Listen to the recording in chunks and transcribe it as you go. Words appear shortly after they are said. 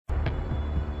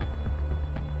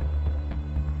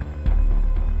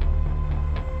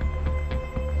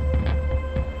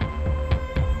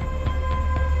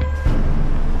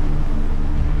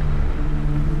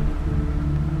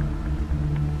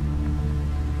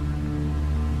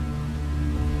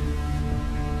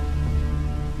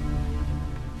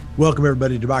Welcome,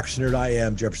 everybody, to Democracy Nerd. I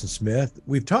am Jefferson Smith.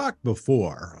 We've talked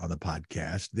before on the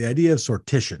podcast the idea of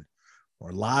sortition,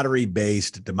 or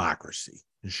lottery-based democracy.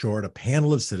 In short, a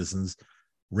panel of citizens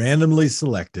randomly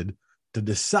selected to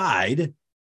decide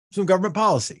some government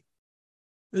policy.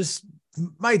 This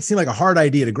might seem like a hard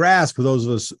idea to grasp for those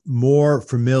of us more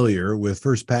familiar with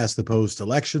first-past-the-post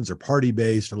elections or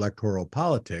party-based electoral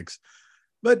politics,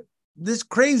 but this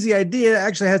crazy idea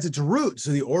actually has its roots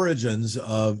in the origins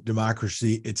of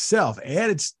democracy itself, and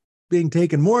it's being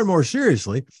taken more and more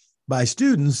seriously by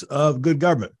students of good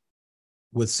government,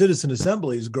 with citizen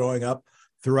assemblies growing up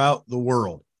throughout the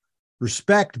world.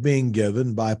 Respect being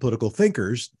given by political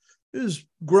thinkers is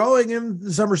growing and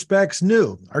in some respects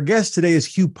new. Our guest today is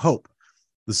Hugh Pope,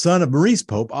 the son of Maurice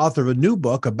Pope, author of a new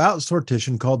book about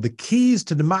sortition called The Keys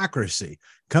to Democracy,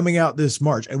 coming out this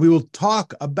March. And we will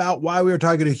talk about why we are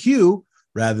talking to Hugh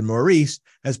rather than Maurice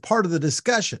as part of the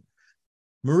discussion.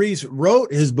 Maurice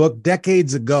wrote his book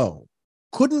decades ago,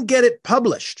 couldn't get it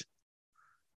published.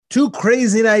 Too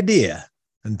crazy an idea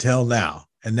until now.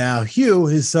 And now Hugh,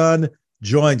 his son,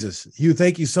 joins us. Hugh,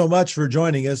 thank you so much for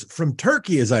joining us from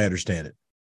Turkey, as I understand it.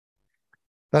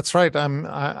 That's right.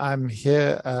 I'm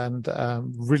here and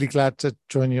really glad to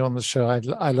join you on the show.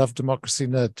 I love Democracy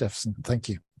Nerd, Jefferson. Thank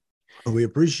you. Well, we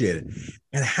appreciate it.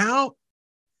 And how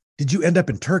did you end up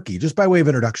in Turkey, just by way of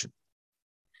introduction?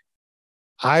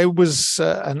 I was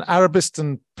an Arabist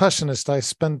and Persianist. I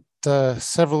spent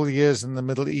several years in the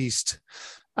Middle East,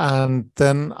 and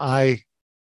then I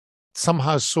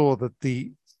somehow saw that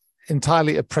the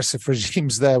entirely oppressive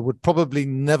regimes there would probably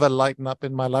never lighten up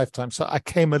in my lifetime. So I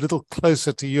came a little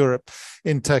closer to Europe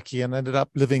in Turkey and ended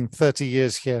up living 30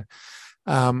 years here.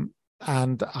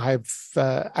 And I've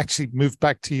actually moved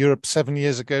back to Europe 7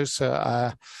 years ago. So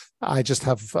I just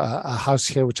have a house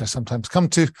here, which I sometimes come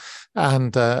to,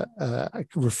 and I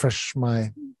refresh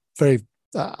my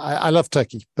I love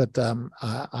Turkey, but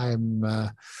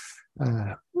I'm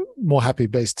more happy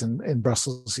based in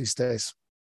Brussels these days.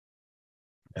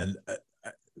 And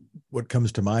what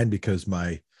comes to mind, because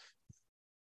my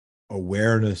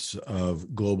awareness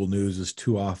of global news is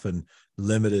too often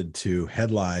limited to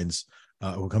headlines,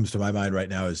 what comes to my mind right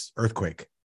now is earthquake.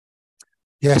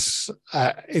 Yes,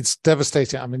 it's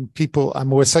devastating. I mean,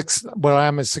 where I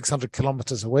am is 600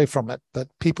 kilometers away from it, but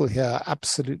people here are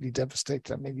absolutely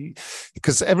devastated. I mean,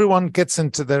 because everyone gets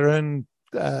into their own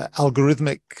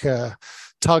algorithmic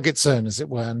target zone, as it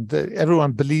were, and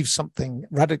everyone believes something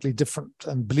radically different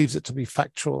and believes it to be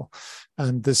factual.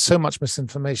 And there's so much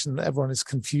misinformation that everyone is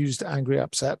confused, angry,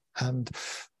 upset. And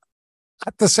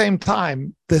at the same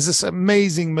time, there's this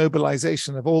amazing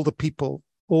mobilization of all the people,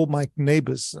 all my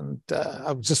neighbors. And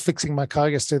I was just fixing my car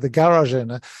yesterday. The garage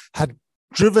owner had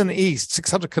driven east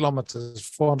 600 kilometers,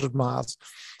 400 miles,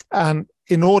 and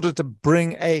in order to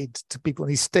bring aid to people. And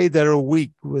he stayed there a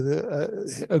week with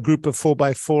a group of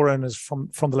 4x4 owners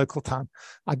from the local town.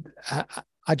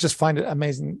 I just find it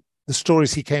amazing, the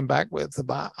stories he came back with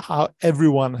about how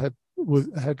everyone had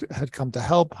come to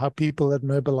help, how people had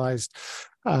mobilized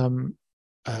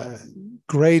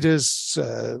graders,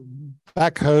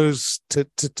 backhoes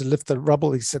to lift the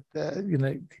rubble. He said,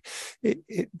 the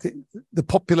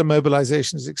popular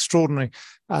mobilization is extraordinary.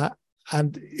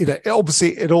 And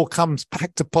obviously, it all comes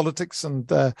back to politics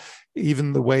and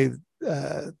even the way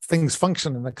things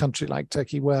function in a country like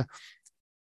Turkey, where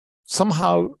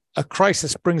somehow a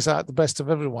crisis brings out the best of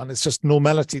everyone. It's just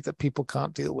normality that people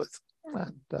can't deal with.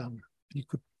 And you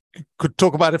could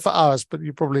talk about it for hours, but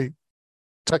you probably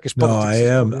Turkish politics.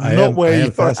 No, I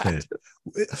am fascinated.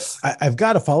 I've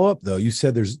got to follow up, though. You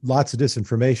said there's lots of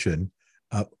disinformation.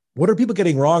 What are people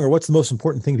getting wrong, or what's the most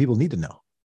important thing people need to know?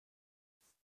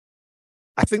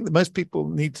 I think that most people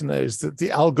need to know is that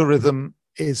the algorithm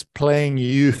is playing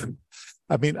you.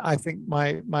 I mean, I think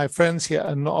my friends here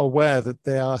are not aware that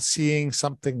they are seeing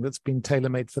something that's been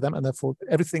tailor-made for them, and therefore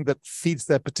everything that feeds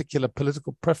their particular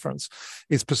political preference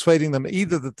is persuading them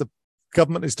either that the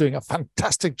government is doing a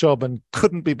fantastic job and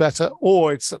couldn't be better,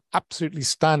 or it's absolutely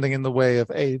standing in the way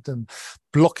of aid and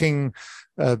blocking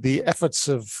the efforts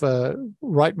of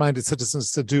right-minded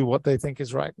citizens to do what they think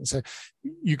is right. And so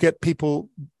you get people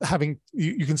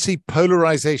you can see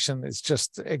polarization is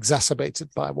just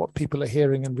exacerbated by what people are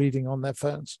hearing and reading on their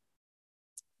phones.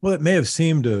 Well, it may have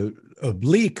seemed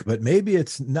oblique, but maybe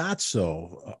it's not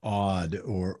so odd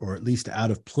or at least out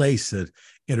of place at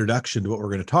introduction to what we're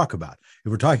going to talk about.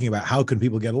 If we're talking about how can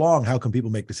people get along, how can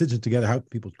people make decisions together, how can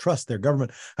people trust their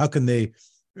government, how can they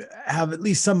have at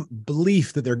least some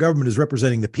belief that their government is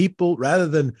representing the people rather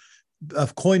than a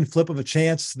coin flip of a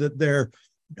chance that their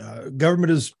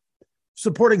government is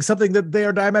supporting something that they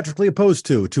are diametrically opposed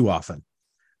to too often.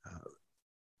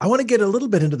 I want to get a little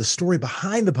bit into the story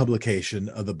behind the publication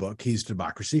of the book, Keys to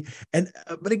Democracy. And,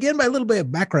 but again, my little bit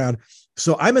of background.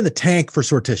 So I'm in the tank for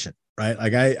sortition, right?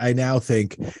 Like I now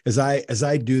think as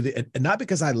I do the, and not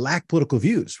because I lack political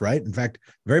views, right? In fact,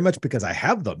 very much because I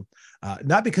have them,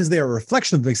 not because they are a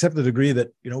reflection of them, except to the degree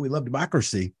that, we love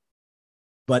democracy.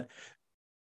 But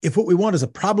if what we want is a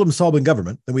problem-solving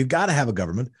government, then we've got to have a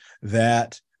government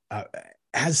that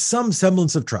has some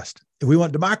semblance of trust. If we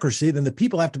want democracy, then the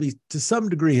people have to be to some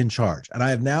degree in charge. And I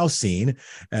have now seen,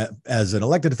 as an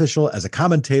elected official, as a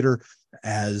commentator,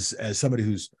 as somebody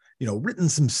who's written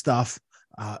some stuff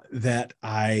that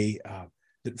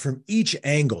that from each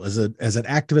angle, as an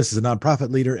activist, as a nonprofit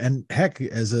leader, and heck,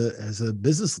 as a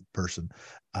business person,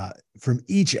 from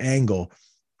each angle,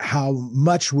 how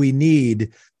much we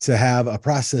need to have a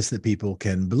process that people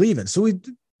can believe in. So we're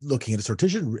looking at a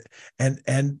sortition, and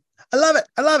I love it.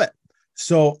 I love it.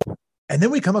 So. And then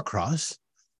we come across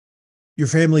your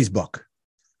family's book,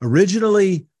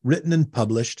 originally written and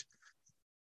published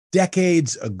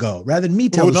decades ago. Rather than me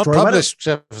tell the story. Not published,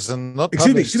 Jefferson. Not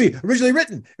published. Excuse me. Originally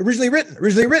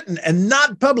written, and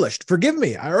not published. Forgive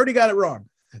me. I already got it wrong.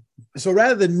 So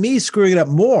rather than me screwing it up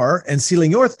more and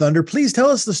stealing your thunder, please tell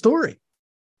us the story.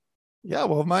 Yeah,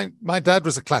 well, my dad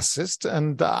was a classicist,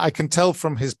 and I can tell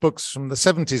from his books from the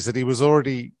 70s that he was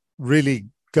already really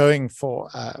going for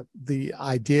the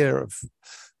idea of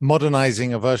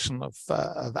modernizing a version of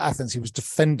Athens. He was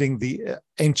defending the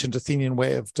ancient Athenian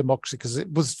way of democracy because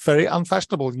it was very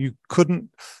unfashionable. You couldn't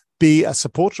be a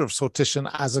supporter of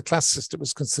sortition as a classicist. It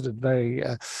was considered very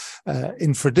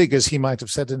infra dig, as he might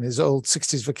have said in his old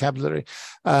 60s vocabulary.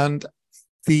 And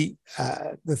the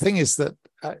thing is that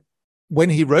when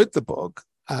he wrote the book,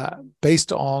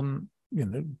 based on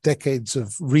decades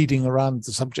of reading around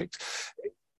the subject,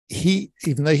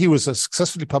 even though he was a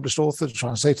successfully published author,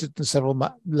 translated in several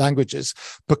languages,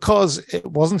 because it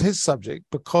wasn't his subject,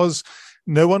 because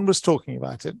no one was talking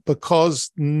about it,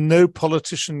 because no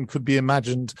politician could be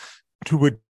imagined who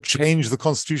would change the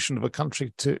constitution of a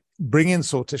country to bring in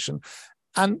sortition,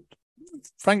 and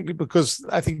frankly, because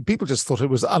I think people just thought it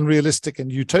was unrealistic and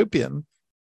utopian,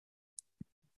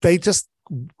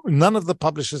 none of the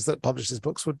publishers that published his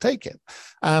books would take it.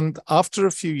 And after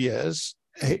a few years,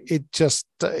 he just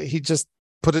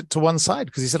put it to one side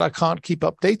because he said, I can't keep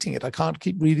updating it. I can't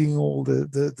keep reading all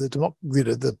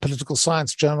the political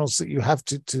science journals that you have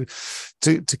to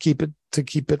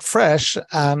keep it fresh.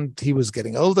 And he was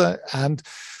getting older, and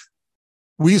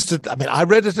we used to, I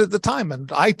read it at the time, and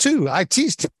I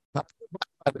teased him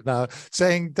now,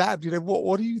 saying, Dad,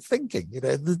 what are you thinking?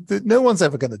 No one's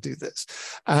ever going to do this.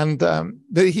 And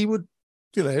he would,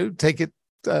 take it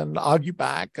and argue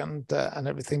back and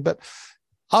everything. But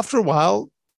after a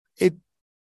while,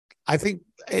 I think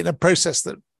in a process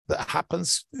that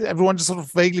happens, everyone just sort of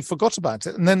vaguely forgot about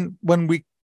it. And then when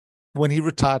he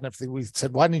retired and everything, we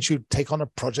said, why didn't you take on a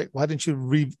project? Why didn't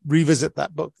you revisit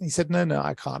that book? And he said, no,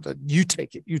 I can't. You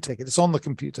take it. It's on the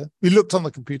computer. We looked on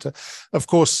the computer. Of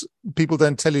course, people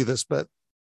don't tell you this, but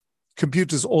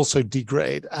computers also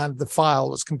degrade, and the file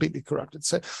was completely corrupted.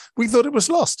 So we thought it was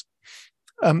lost.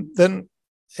 Then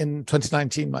in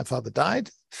 2019, my father died.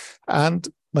 And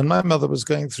when my mother was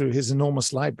going through his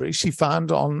enormous library, she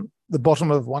found on the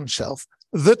bottom of one shelf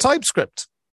the typescript.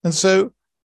 And so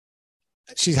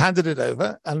she handed it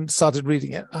over and started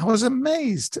reading it. I was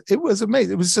amazed. It was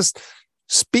amazing. It was just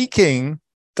speaking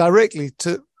directly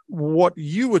to what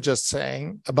you were just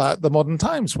saying about the modern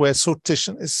times, where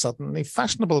sortition is suddenly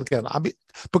fashionable again.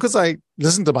 Because I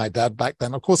listened to my dad back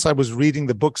then, of course, I was reading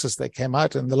the books as they came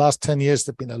out. In the last 10 years,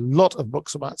 there have been a lot of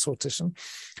books about sortition,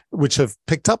 which have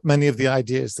picked up many of the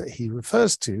ideas that he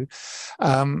refers to.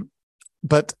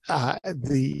 But I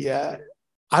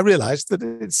realized that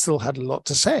it still had a lot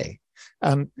to say.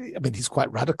 And he's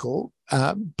quite radical,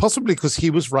 possibly because he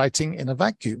was writing in a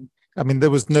vacuum. There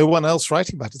was no one else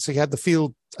writing about it. So he had the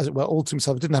field, as it were, all to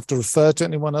himself. He didn't have to refer to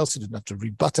anyone else. He didn't have to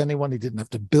rebut anyone. He didn't have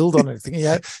to build on anything.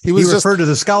 He referred to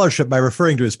the scholarship by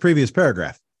referring to his previous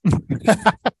paragraph.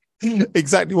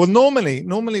 Exactly. Well,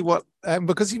 normally what,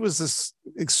 because he was this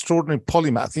extraordinary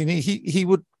polymath, he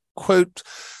would quote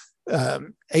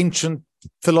ancient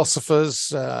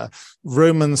philosophers,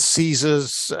 Roman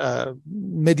Caesars,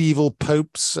 medieval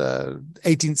popes,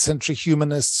 18th century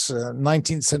humanists,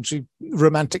 19th century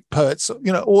romantic poets,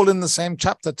 all in the same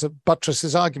chapter to buttress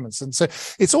his arguments. And so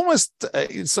it's almost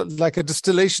it's like a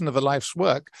distillation of a life's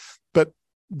work. But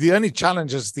the only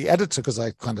challenge as the editor, because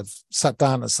I kind of sat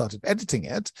down and started editing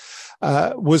it,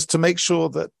 was to make sure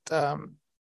that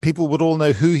people would all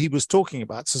know who he was talking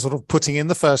about. So sort of putting in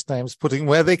the first names, putting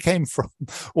where they came from,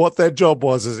 what their job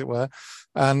was, as it were.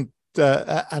 And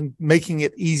making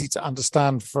it easy to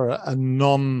understand for a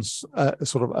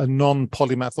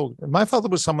non-polymath organ. My father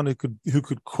was someone who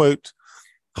could quote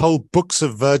whole books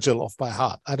of Virgil off by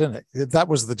heart. I don't know. That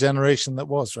was the generation that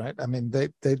was, right? I mean, they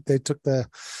took their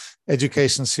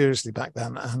education seriously back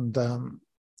then. And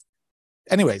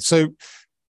anyway, so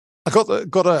I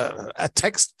got a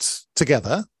text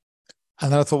together,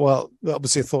 and then I thought, well,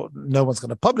 obviously I thought no one's going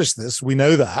to publish this. We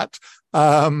know that.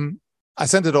 I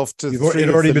sent it off to. It had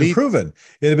already been proven.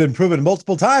 It had been proven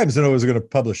multiple times that no one was going to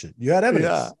publish it. You had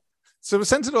evidence. Yeah. So we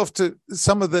sent it off to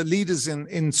some of the leaders in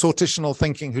sortitional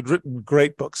thinking who'd written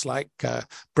great books, like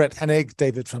Brett Hennig,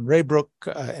 David van Reybrouck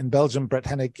in Belgium. Brett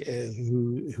Hennig,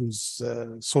 whose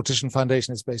Sortition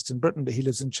Foundation is based in Britain, but he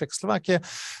lives in Czechoslovakia,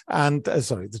 and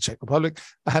the Czech Republic,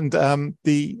 and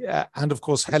of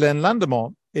course Hélène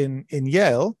Landemont in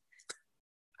Yale.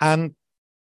 And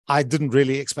I didn't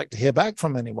really expect to hear back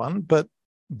from anyone, but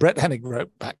Brett Hennig wrote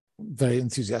back very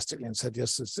enthusiastically and said,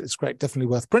 yes, it's great, definitely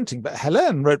worth printing. But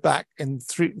Hélène wrote back in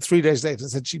three days later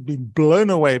and said she'd been blown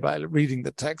away by reading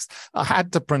the text. I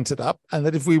had to print it up, and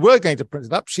that if we were going to print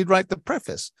it up, she'd write the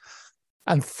preface.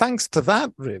 And thanks to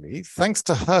that, really, thanks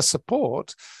to her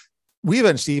support, we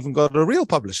eventually even got a real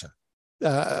publisher,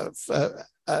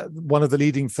 one of the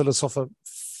leading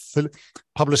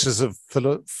publishers of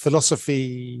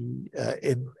philosophy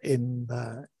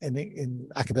in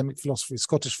academic philosophy,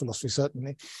 Scottish philosophy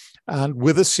certainly, and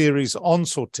with a series on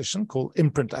sortition called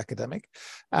Imprint Academic,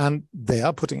 and they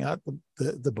are putting out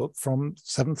the book from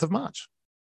 7th of March.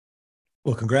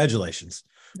 Well, congratulations!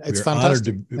 It's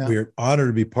fantastic. We are honored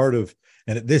to be part of,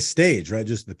 and at this stage, right,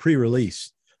 just the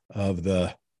pre-release of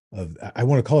I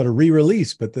want to call it a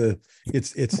re-release, but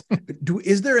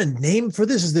is there a name for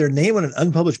this? Is there a name when an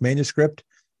unpublished manuscript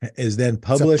is then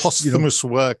published? It's a posthumous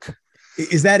work.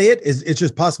 Is that it? It's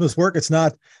just posthumous work? It's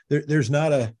not there's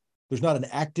not an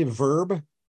active verb?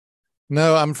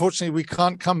 No, unfortunately we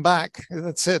can't come back.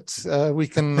 That's it. We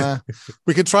can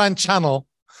try and channel,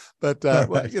 but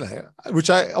right. Which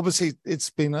obviously it's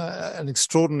been an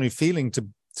extraordinary feeling to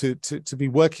be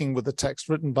working with a text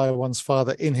written by one's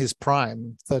father in his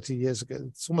prime 30 years ago.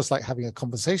 It's almost like having a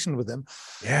conversation with him.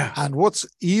 Yeah. And what's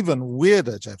even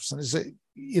weirder, Jefferson, is that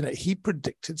he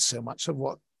predicted so much of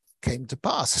what came to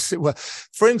pass, as it were.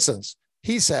 For instance,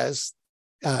 he says,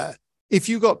 if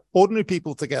you got ordinary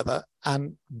people together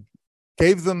and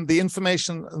gave them the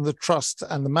information and the trust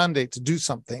and the mandate to do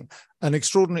something, an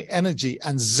extraordinary energy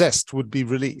and zest would be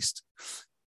released.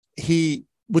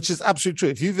 Which is absolutely true.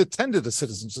 If you've attended a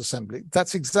citizens' assembly,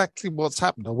 that's exactly what's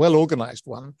happened. A well-organized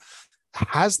one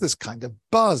has this kind of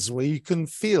buzz where you can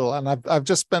feel, and I've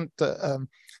just spent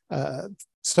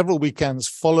several weekends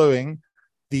following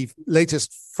the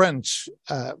latest French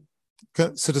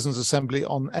citizens' assembly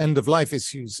on end-of-life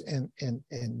issues in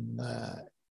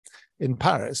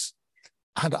Paris,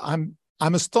 and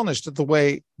I'm astonished at the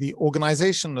way the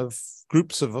organization of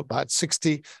groups of about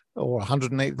 60 or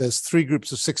 108, there's 3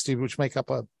 groups of 60, which make up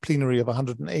a plenary of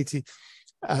 180.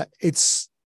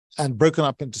 And broken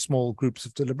up into small groups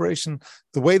of deliberation.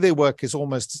 The way they work is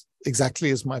almost exactly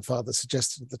as my father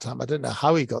suggested at the time. I don't know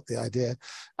how he got the idea.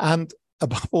 And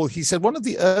above all, he said one of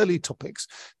the early topics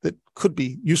that could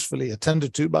be usefully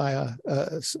attended to by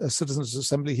a citizens'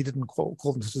 assembly, he didn't call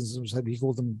them citizens' assembly, he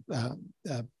called them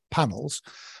panels,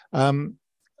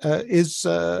 is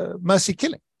mercy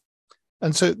killing.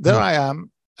 And so there I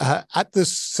am at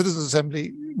this citizens'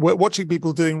 assembly, watching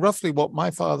people doing roughly what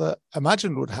my father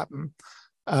imagined would happen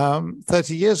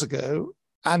 30 years ago.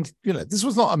 And, this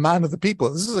was not a man of the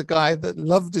people. This is a guy that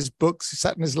loved his books. He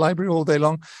sat in his library all day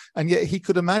long, and yet he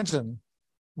could imagine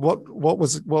what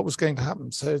was going to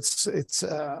happen. So it's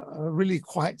a really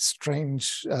quite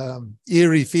strange,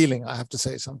 eerie feeling, I have to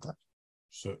say sometimes.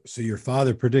 So your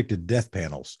father predicted death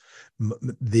panels.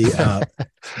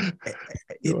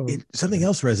 Something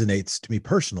else resonates to me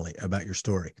personally about your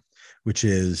story, which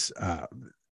is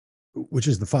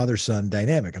the father-son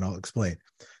dynamic, and I'll explain.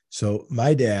 So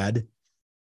my dad,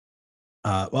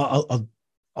 I'll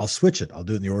switch it. I'll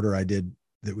do it in the order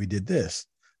we did this.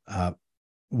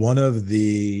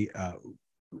 We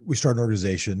started an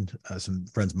organization, some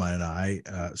friends of mine and I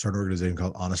started an organization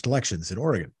called Honest Elections in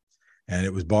Oregon. And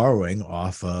it was borrowing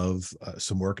off of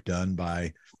some work done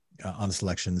by Honest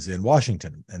Elections in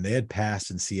Washington. And they had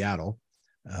passed in Seattle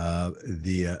a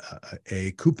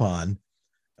coupon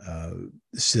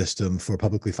system for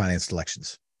publicly financed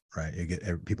elections, right?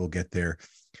 People get their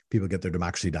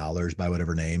democracy dollars by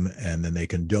whatever name, and then they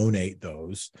can donate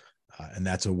those. And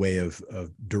that's a way of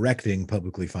directing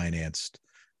publicly financed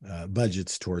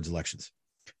budgets towards elections.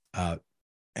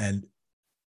 And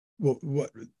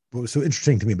what what was so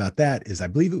interesting to me about that is I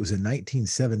believe it was in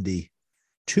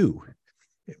 1972.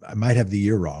 I might have the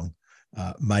year wrong.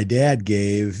 My dad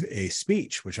gave a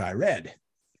speech, which I read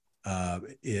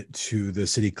to the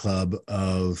city club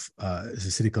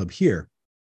here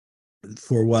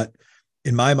for what,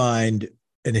 in my mind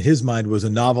and in his mind, was a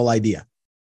novel idea,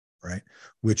 right?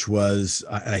 Which was,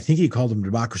 and I think he called them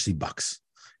democracy bucks.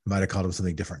 He might have called them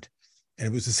something different. And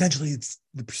it was essentially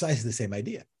precisely the same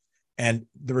idea. And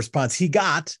the response he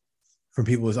got from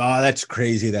people was, oh, that's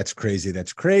crazy, that's crazy,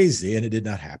 that's crazy. And it did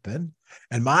not happen.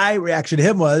 And my reaction to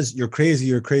him was, you're crazy,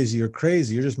 you're crazy, you're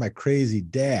crazy. You're just my crazy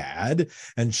dad.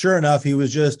 And sure enough, he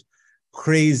was just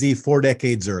crazy 4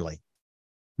 decades early.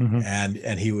 Mm-hmm.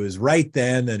 And he was right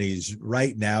then, and he's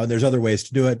right now. And there's other ways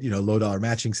to do it. Low dollar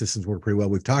matching systems work pretty well.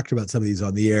 We've talked about some of these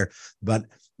on the air, but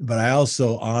I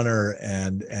also honor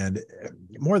and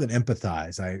more than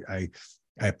empathize. I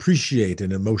appreciate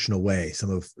in an emotional way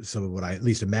some of what I at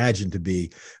least imagine to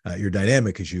be your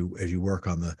dynamic as you work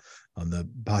on the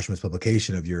posthumous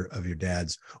publication of your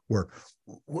dad's work.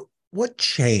 What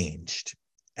changed?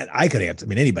 And I could answer. I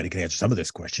mean, anybody could answer some of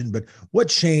this question, but what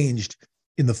changed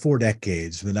in the 4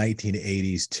 decades, from the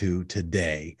 1980s to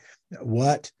today?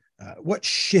 What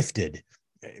shifted?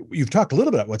 You've talked a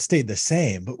little bit about what stayed the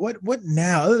same, but what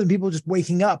now, other than people just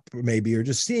waking up maybe or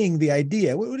just seeing the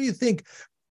idea? What do you think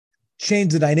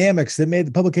changed the dynamics that made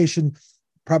the publication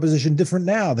proposition different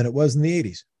now than it was in the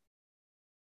 80s?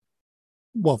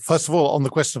 Well, first of all, on the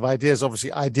question of ideas,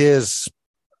 obviously ideas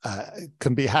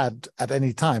can be had at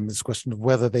any time. It's a question of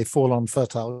whether they fall on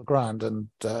fertile ground. And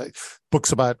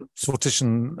books about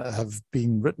sortition have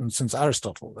been written since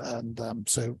Aristotle. And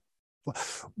so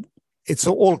it's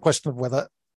all a question of whether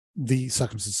the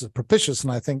circumstances are propitious.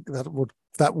 And I think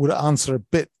that would answer a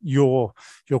bit your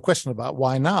question about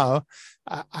why now.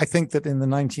 I think that in the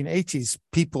 1980s,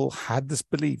 people had this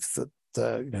belief that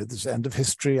this end of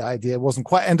history idea wasn't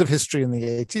quite end of history in the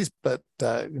 80s, but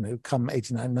come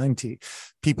 89, 90,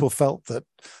 people felt that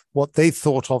what they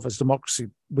thought of as democracy,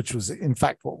 which was in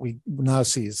fact what we now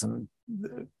see as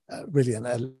really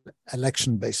an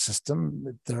election-based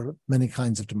system. There are many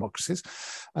kinds of democracies,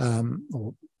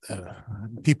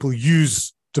 people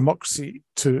use democracy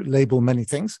to label many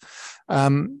things,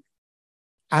 and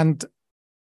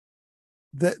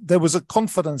there was a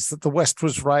confidence that the West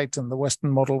was right and the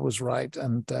Western model was right,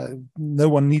 and no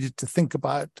one needed to think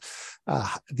about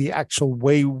the actual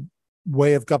way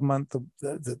of government.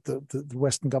 The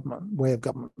Western government way of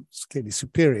government is clearly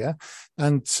superior,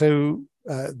 and so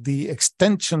the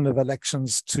extension of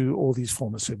elections to all these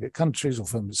former Soviet countries or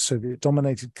former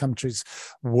Soviet-dominated countries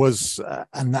was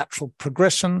a natural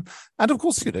progression. And of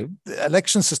course,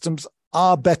 election systems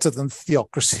are better than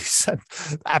theocracies and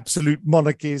absolute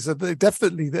monarchies. And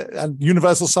and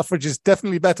universal suffrage is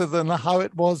definitely better than how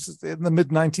it was in the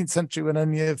mid-19th century when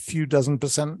only a few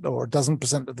dozen% or a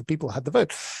dozen% of the people had the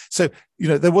vote. So,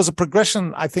 there was a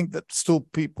progression, I think, that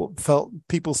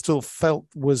people still felt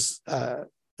was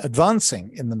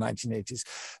advancing in the 1980s.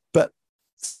 But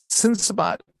since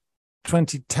about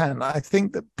 2010, I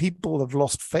think that people have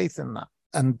lost faith in that.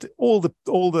 And all the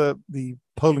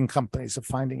polling companies are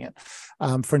finding it.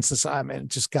 For instance,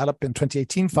 just Gallup in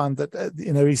 2018 found that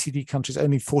in OECD countries,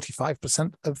 only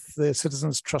 45% of the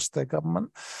citizens trust their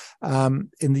government.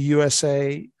 In the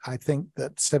USA, I think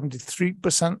that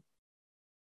 73%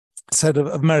 of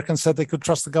Americans said they could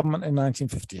trust the government in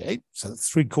 1958, so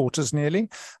 3/4 nearly,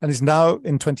 and is now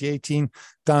in 2018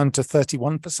 down to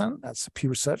 31%. That's the Pew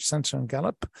Research Center and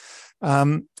Gallup.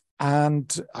 And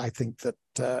I think that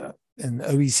in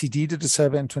OECD did a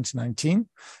survey in 2019,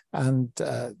 and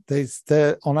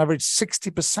they're on average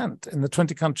 60% in the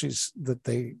 20 countries that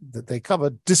they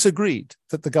covered disagreed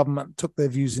that the government took their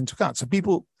views into account. So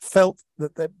people felt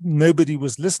that nobody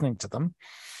was listening to them.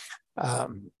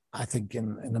 I think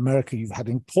in America, you've had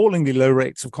appallingly low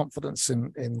rates of confidence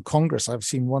in Congress. I've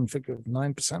seen one figure of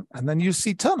 9%. And then you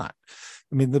see turnout.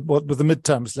 I mean, with the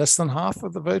midterms, less than half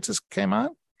of the voters came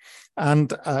out.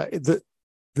 And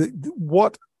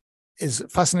what is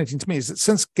fascinating to me is that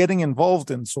since getting involved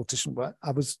in sortition work,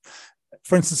 I was,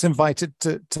 for instance, invited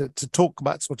to talk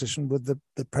about sortition with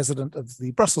the president of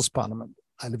the Brussels Parliament.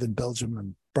 I live in Belgium,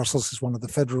 and Brussels is one of the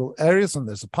federal areas, and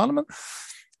there's a parliament.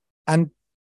 And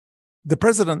the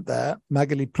president there,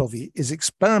 Magali Plovi, is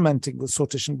experimenting with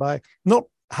sortition by not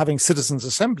having citizens'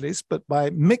 assemblies, but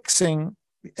by mixing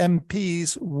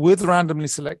MPs with randomly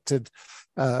selected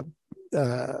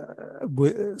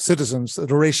citizens at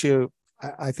a ratio,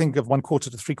 I think, of 1/4 to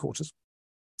 3/4.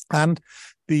 And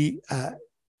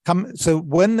so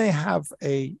when they have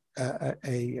a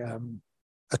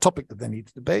topic that they need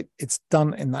to debate, it's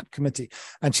done in that committee.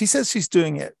 And she says she's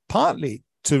doing it partly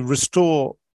to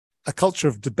restore a culture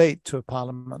of debate to a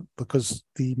parliament, because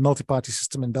the multi-party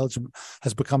system in Belgium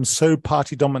has become so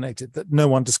party-dominated that no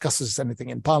one discusses anything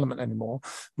in parliament anymore,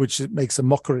 which makes a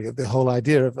mockery of the whole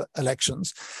idea of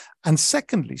elections. And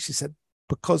secondly, she said,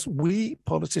 because we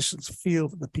politicians feel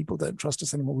that the people don't trust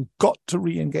us anymore, we've got to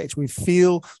re-engage. We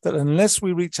feel that unless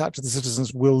we reach out to the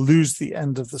citizens, we'll lose the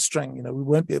end of the string. You know, we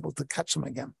won't be able to catch them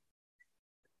again.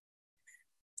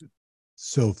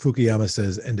 So Fukuyama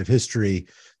says, end of history,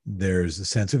 there's a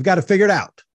sense we've got to figure it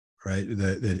out, right?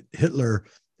 That Hitler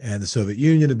and the Soviet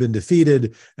Union have been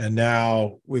defeated, and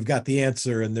now we've got the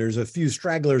answer, and there's a few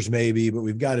stragglers maybe, but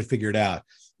we've got to figure it out.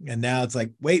 And now it's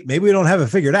like, wait, maybe we don't have it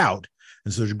figured out.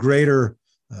 And so there's greater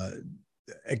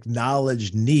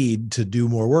acknowledged need to do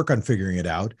more work on figuring it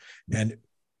out. And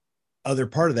other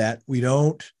part of that, we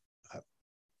don't,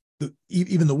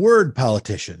 even the word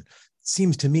politician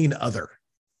seems to mean other.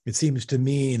 It seems to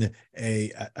mean a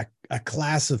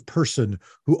class of person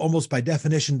who almost by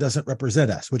definition doesn't represent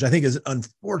us, which I think is an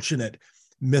unfortunate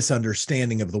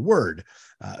misunderstanding of the word.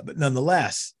 But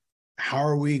nonetheless,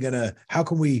 how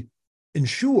can we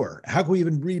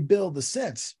even rebuild the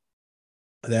sense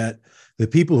that the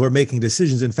people who are making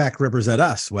decisions in fact represent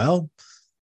us? Well,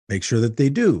 make sure that they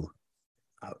do,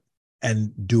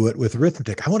 and do it with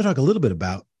arithmetic. I want to talk a little bit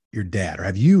about your dad, or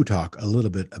have you talk a little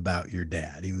bit about your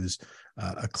dad. He was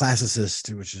a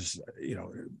classicist, which is,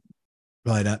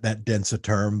 probably not that dense a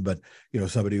term, but,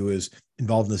 somebody who was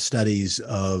involved in the studies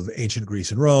of ancient Greece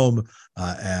and Rome,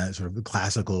 and sort of the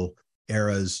classical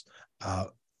eras.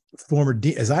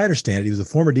 As I understand it, he was a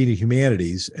former dean of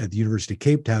humanities at the University of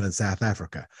Cape Town in South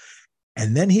Africa.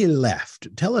 And then he left.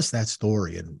 Tell us that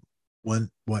story and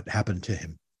what happened to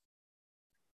him.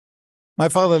 My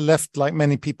father left, like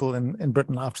many people in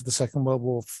Britain after the Second World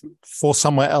War, for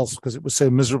somewhere else, because it was so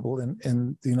miserable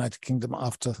in the United Kingdom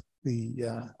after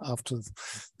the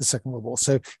Second World War.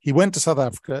 So he went to South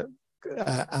Africa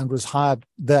and was hired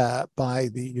there by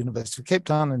the University of Cape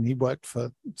Town, and he worked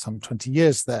for some 20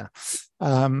 years there.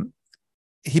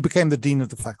 He became the dean of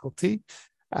the faculty,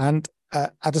 and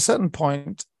at a certain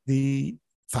point, the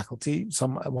faculty,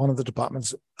 one of the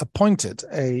departments, appointed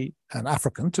an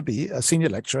African to be a senior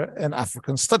lecturer in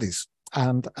African studies,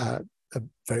 and a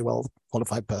very well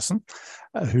qualified person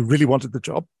who really wanted the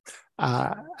job.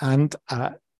 And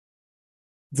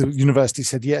the university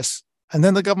said yes. And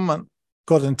then the government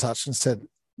got in touch and said,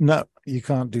 no, you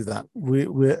can't do that.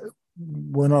 We're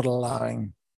not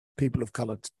allowing people of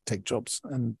color to take jobs.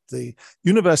 And the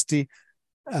university,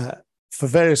 for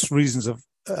various reasons of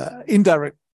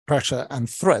indirect pressure and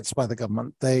threats by the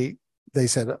government, they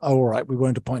said, oh, all right, we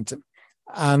won't appoint him.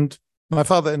 And my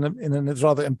father, in a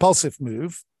rather impulsive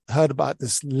move, heard about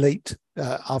this late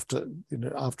after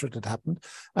it had happened,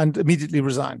 and immediately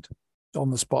resigned on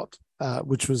the spot,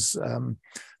 which was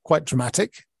quite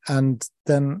dramatic. And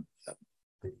then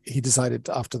he decided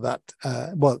after that,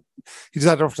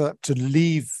 to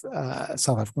leave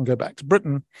South Africa and go back to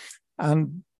Britain.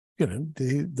 And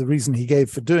the reason he gave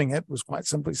for doing it was quite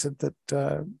simple. He said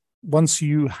that once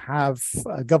you have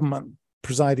a government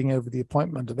presiding over the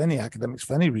appointment of any academics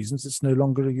for any reasons, it's no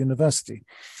longer a university.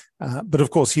 But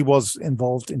of course, he was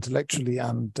involved intellectually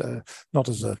and not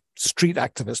as a street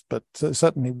activist, but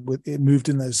certainly moved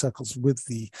in those circles with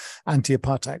the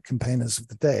anti-apartheid campaigners of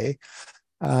the day.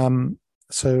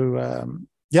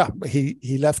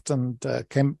 He left and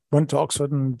went to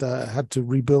Oxford and had to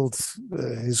rebuild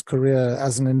his career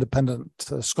as an independent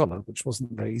scholar, which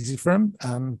wasn't very easy for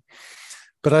him.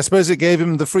 But I suppose it gave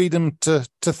him the freedom to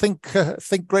think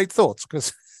great thoughts,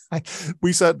 because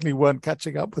we certainly weren't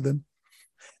catching up with him.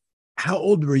 How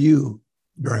old were you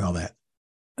during all that?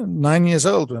 9 years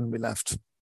old when we lleft.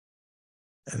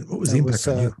 And what was the impact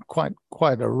on you?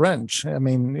 Quite a wrench. I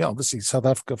mean, obviously South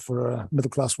Africa for a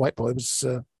middle-class white boy was,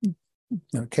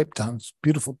 Cape Town's a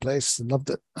beautiful place. I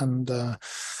loved it, and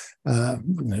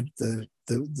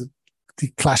the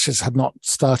clashes had not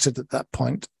started at that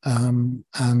point.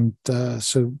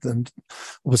 So then,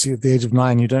 obviously, at the age of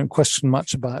 9, you don't question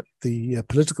much about the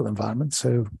political environment.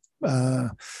 So I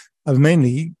was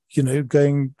mainly,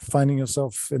 finding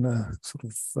yourself in a sort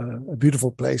of a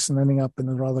beautiful place and ending up in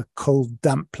a rather cold,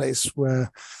 damp place where,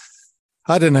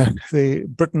 I don't know,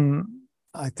 Britain,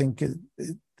 I think, it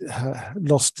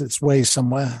lost its way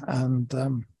somewhere. And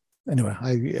anyway,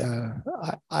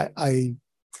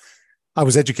 I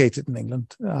was educated in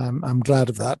England. I'm glad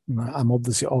of that. And I'm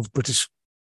obviously of British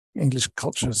English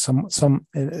culture, some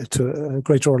to a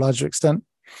greater or larger extent.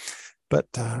 But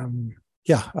I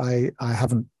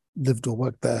haven't lived or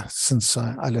worked there since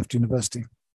I left university.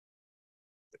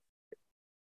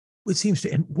 It seems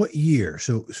to. And what year?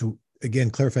 So again,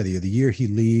 clarify the year he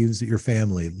leaves, your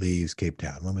family leaves Cape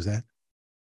Town. When was that?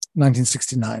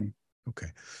 1969. Okay.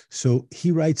 So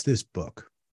he writes this book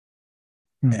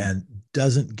and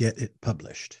doesn't get it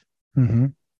published. Mm-hmm.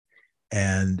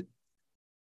 And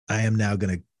I am now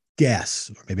going to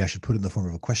guess, or maybe I should put it in the form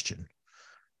of a question,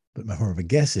 but my form of a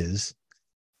guess is,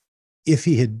 if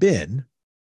he had been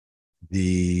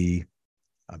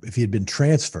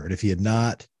transferred, if he had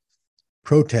not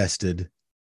protested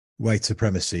white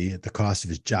supremacy at the cost of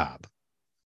his job,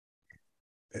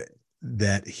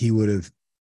 that he would have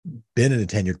been in a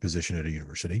tenured position at a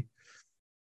university.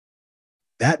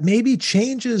 That maybe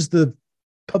changes the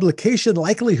publication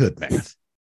likelihood, Matt.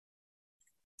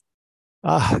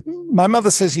 My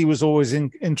mother says he was always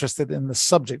interested in the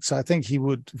subject, so I think he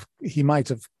might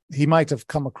have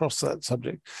come across that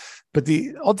subject. But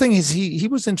the odd thing is he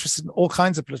was interested in all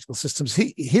kinds of political systems.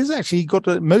 He got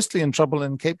mostly in trouble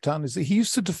in Cape Town is that he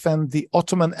used to defend the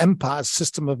Ottoman Empire's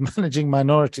system of managing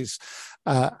minorities,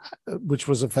 which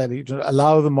was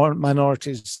allow the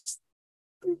minorities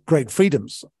great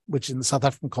freedoms, which in the South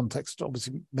African context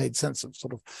obviously made sense of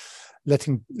sort of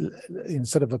letting,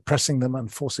 instead of oppressing them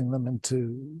and forcing them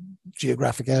into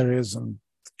geographic areas and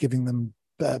giving them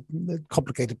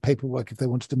complicated paperwork if they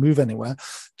wanted to move anywhere,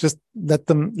 just let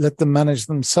them manage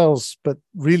themselves, but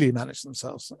really manage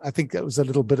themselves. I think that was a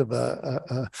little bit of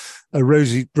a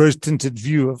rose-tinted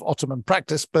view of Ottoman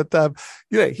practice, but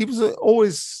he was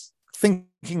always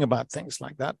thinking about things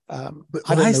like that. But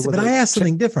I asked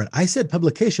something different. I said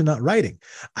publication, not writing.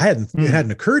 It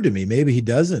hadn't occurred to me. Maybe he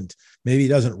doesn't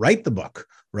write the book,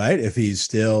 right? If he's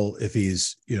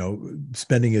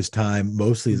spending his time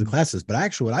mostly as a classicist. But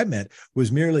actually what I meant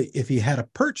was merely, if he had a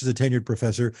perch as a tenured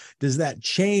professor, does that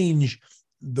change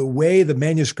the way the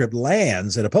manuscript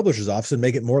lands at a publisher's office and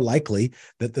make it more likely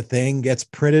that the thing gets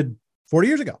printed 40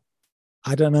 years ago?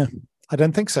 I don't know. I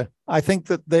don't think so. I think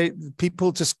that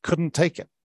people just couldn't take it.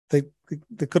 They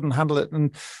couldn't handle it,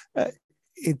 and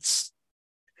it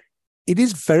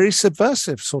is very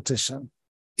subversive. Sortition.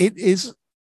 It is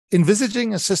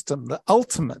envisaging a system that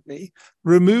ultimately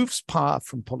removes power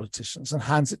from politicians and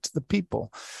hands it to the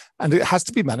people, and it has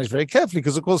to be managed very carefully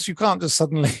because, of course, you can't just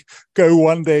suddenly go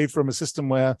one day from a system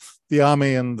where the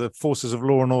army and the forces of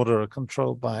law and order are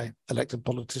controlled by elected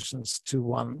politicians to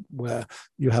one where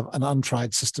you have an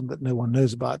untried system that no one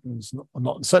knows about, and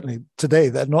not certainly today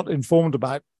they're not informed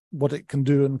about what it can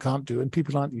do and can't do, and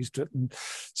people aren't used to it. And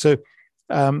so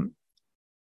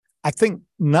I think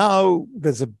now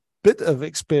there's a bit of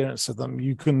experience of them,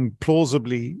 you can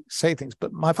plausibly say things.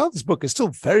 But my father's book is still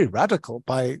very radical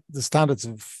by the standards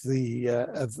of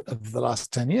the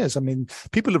last 10 years. I mean,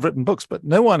 people have written books, but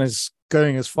no one is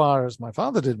going as far as my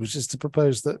father did, which is to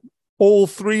propose that all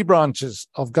three branches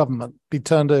of government be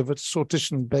turned over to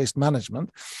sortition-based management.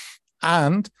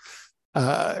 And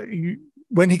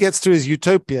when he gets to his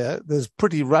utopia, there's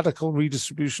pretty radical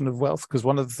redistribution of wealth, because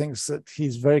one of the things that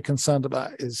he's very concerned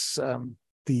about is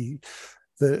the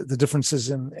differences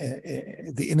in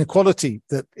the inequality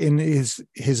that in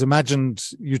his imagined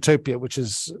utopia, which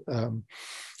is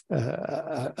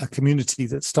a community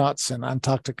that starts in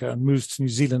Antarctica and moves to New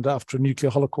Zealand after a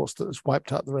nuclear holocaust that has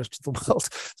wiped out the rest of the world.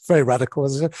 It's very radical,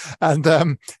 isn't it? And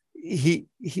the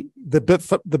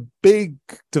big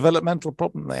developmental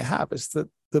problem they have is that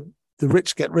the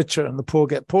rich get richer and the poor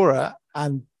get poorer,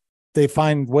 and they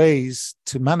find ways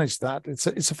to manage that. It's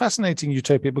a fascinating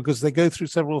utopia because they go through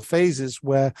several phases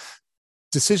where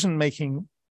decision-making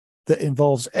that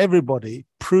involves everybody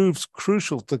proves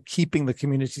crucial to keeping the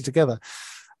community together.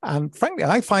 And frankly,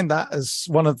 I find that as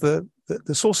one of the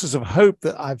sources of hope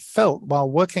that I've felt while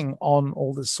working on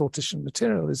all this sortition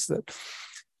material, is that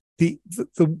the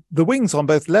wings on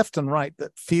both left and right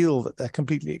that feel that they're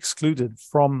completely excluded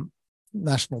from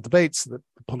national debates, that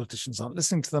the politicians aren't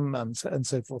listening to them and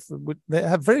so forth, they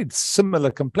have very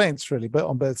similar complaints really, but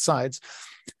on both sides,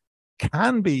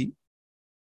 can be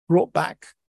brought back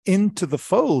into the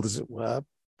fold, as it were,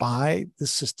 by the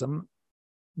system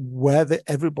where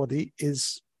everybody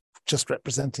is just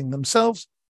representing themselves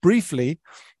briefly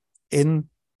in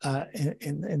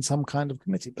some kind of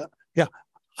committee. But yeah,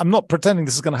 I'm not pretending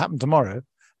this is going to happen tomorrow,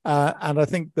 and I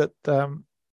think that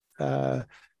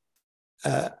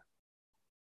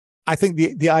I think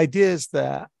the ideas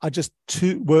there are just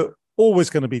were always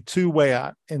going to be too way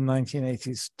out in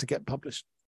 1980s to get published.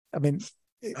 I mean,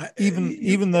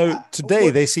 even though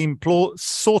today they seem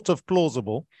sort of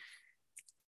plausible.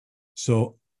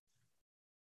 So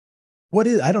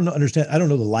I don't know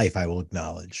the life I will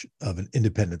acknowledge of an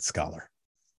independent scholar.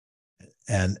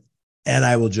 And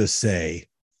I will just say,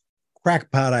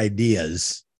 crackpot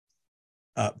ideas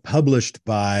published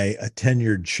by a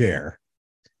tenured chair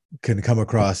can come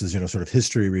across as, sort of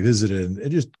history revisited, and it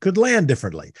just could land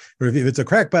differently. Or if it's a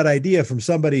crackpot idea from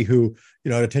somebody who,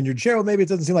 at a tenured chair, well, maybe it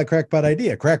doesn't seem like crackpot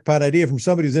idea. Crackpot idea from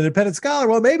somebody who's an independent scholar,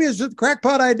 well, maybe it's just a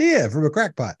crackpot idea from a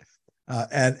crackpot.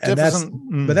 And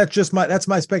but that's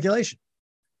my speculation.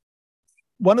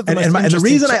 One of the and the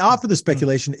reason I offer the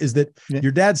speculation is that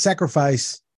your dad's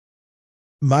sacrifice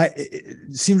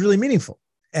seems really meaningful.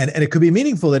 And it could be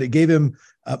meaningful that it gave him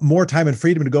more time and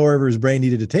freedom to go wherever his brain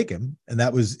needed to take him. And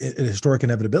that was a historic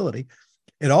inevitability.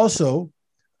 It also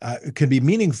can be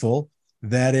meaningful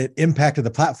that it impacted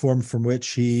the platform from which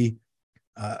he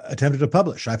attempted to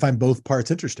publish. I find both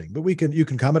parts interesting, but you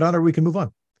can comment on it, or we can move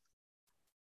on.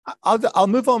 I'll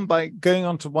move on by going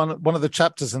on to one of the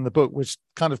chapters in the book, which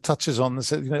kind of touches on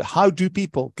this, how do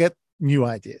people get new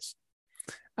ideas?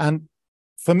 And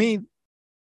for me,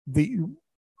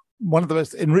 one of the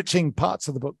most enriching parts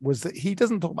of the book was that he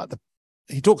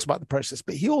talks about the process,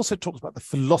 but he also talks about the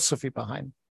philosophy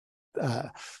behind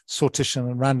sortition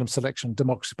and random selection,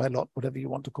 democracy by lot, whatever you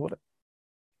want to call it.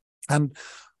 And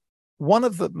one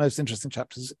of the most interesting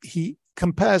chapters, he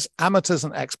compares amateurs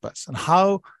and experts and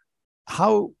how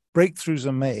breakthroughs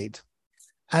are made.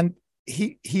 And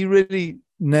he really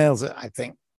nails it, I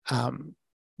think,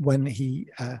 when he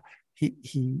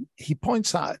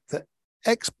points out that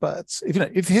experts,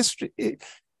 if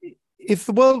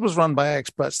the world was run by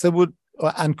experts, there would,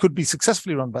 and could be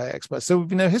successfully run by experts, there would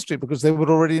be no history, because they would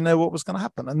already know what was going to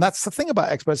happen. And that's the thing about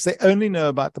experts. They only know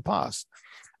about the past,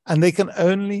 and they can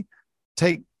only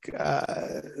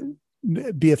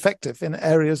be effective in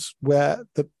areas where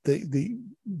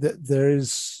there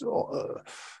is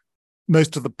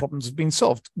most of the problems have been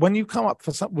solved. When you come up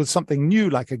with something new,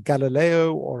 like a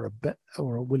Galileo or a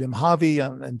William Harvey,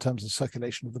 in terms of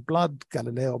circulation of the blood,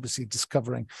 Galileo obviously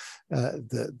discovering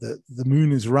the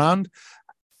moon is round.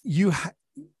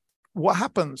 What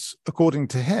happens, according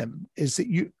to him, is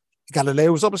that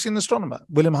Galileo was obviously an astronomer.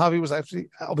 William Harvey was actually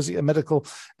obviously a medical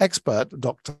expert,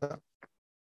 doctor.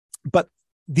 But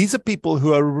these are people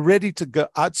who are ready to go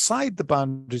outside the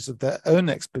boundaries of their own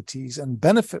expertise and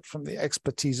benefit from the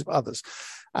expertise of others.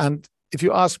 And if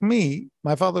you ask me,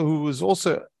 my father, who was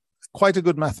also quite a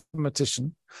good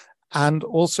mathematician and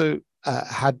also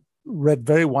had read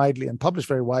very widely and published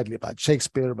very widely about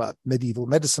Shakespeare, about medieval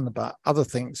medicine, about other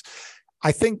things,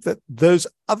 I think that those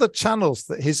other channels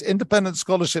that his independent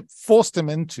scholarship forced him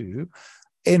into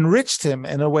enriched him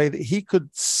in a way that he could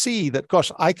see that,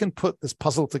 gosh, I can put this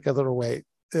puzzle together in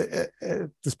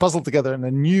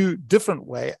a new, different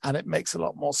way, and it makes a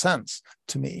lot more sense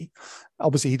to me.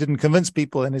 Obviously, he didn't convince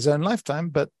people in his own lifetime,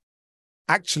 but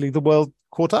actually the world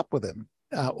caught up with him,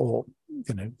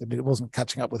 it wasn't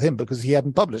catching up with him because he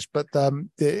hadn't published, but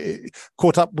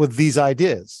caught up with these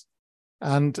ideas.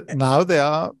 And now they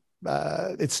are,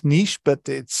 it's niche, but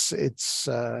it's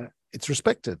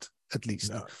respected, at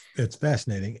least. No, it's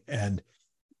fascinating. And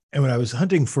when I was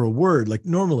hunting for a word, like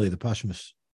normally the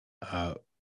posthumous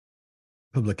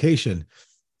publication,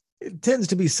 it tends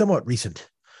to be somewhat recent,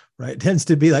 right? It tends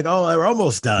to be like, oh, we're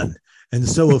almost done, and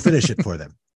so we'll finish it for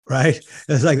them, right?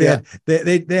 It's like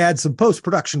they had some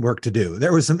post-production work to do.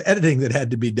 There was some editing that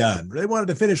had to be done. They wanted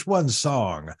to finish one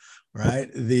song,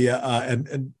 right?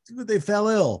 And they fell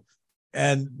ill.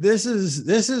 And this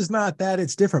is not that,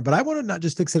 it's different. But I want to not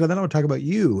just fix it on that. I want to talk about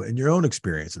you and your own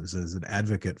experiences as an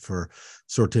advocate for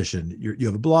sortition. You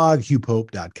have a blog,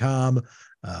 hughpope.com.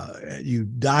 You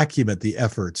document the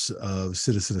efforts of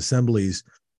citizen assemblies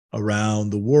around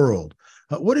the world.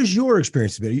 What is your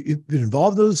experience been? You've been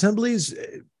involved in those assemblies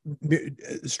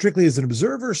strictly as an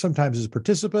observer, sometimes as a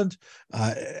participant.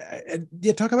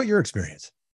 Talk about your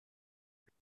experience.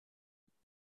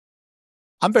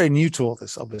 I'm very new to all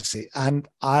this, obviously, and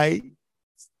I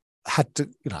had to,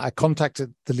 I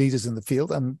contacted the leaders in the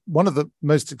field, and one of the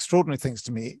most extraordinary things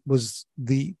to me was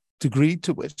the degree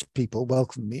to which people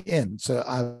welcomed me in. So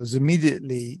I was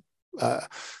immediately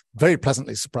very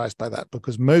pleasantly surprised by that,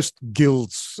 because most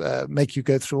guilds make you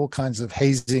go through all kinds of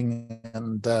hazing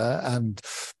and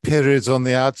periods on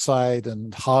the outside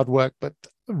and hard work, but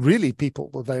really people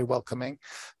were very welcoming.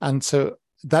 And so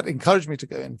that encouraged me to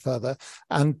go in further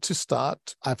and to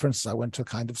start. For instance, I went to a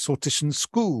kind of sortition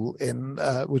school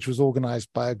which was organized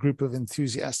by a group of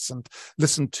enthusiasts, and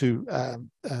listened to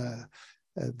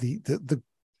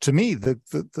to me,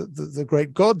 the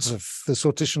great gods of the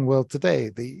sortition world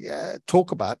today.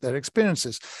 Talk about their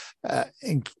experiences,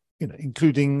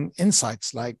 including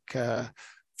insights like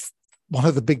one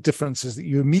of the big differences that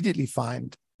you immediately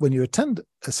find when you attend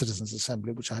a citizens'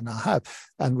 assembly, which I now have,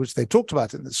 and which they talked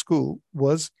about in the school,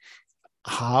 was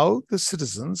how the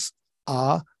citizens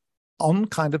are on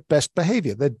kind of best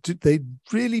behavior. They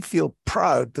really feel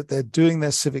proud that they're doing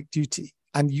their civic duty,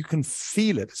 and you can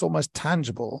feel it. It's almost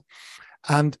tangible.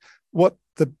 And what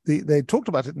they talked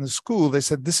about it in the school, they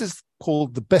said this is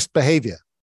called the best behavior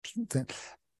thing.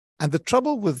 And the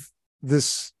trouble with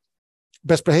this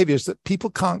best behavior is that people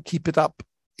can't keep it up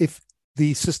if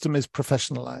the system is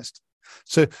professionalized.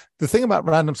 So the thing about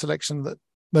random selection that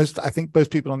I think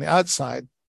most people on the outside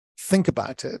think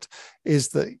about it is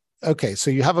that, okay, so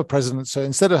you have a president. So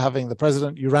instead of having the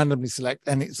president, you randomly select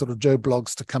any sort of Joe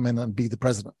Bloggs to come in and be the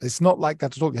president. It's not like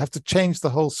that at all. You have to change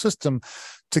the whole system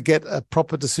to get a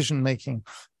proper decision-making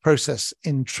process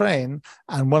in train.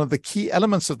 And one of the key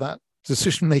elements of that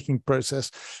decision-making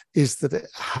process is that it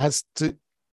has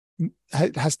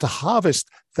to harvest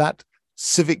that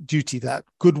civic duty, that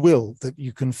goodwill that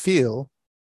you can feel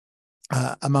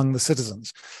among the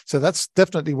citizens. So that's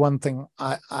definitely one thing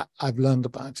I've learned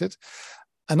about it.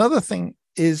 Another thing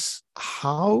is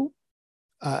how,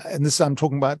 and this I'm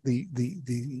talking about the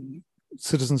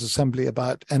Citizens' Assembly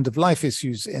about end-of-life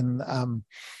issues in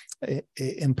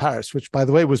Paris, which, by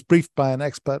the way, was briefed by an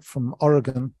expert from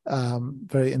Oregon,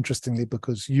 very interestingly,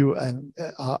 because you and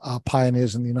are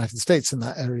pioneers in the United States in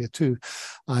that area too,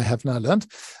 I have now learned.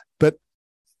 But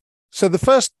so the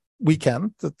first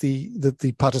weekend that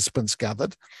the participants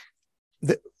gathered,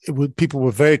 people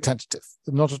were very tentative,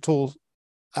 not at all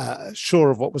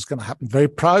sure of what was going to happen, very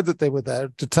proud that they were there,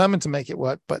 determined to make it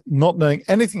work, but not knowing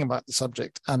anything about the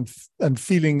subject and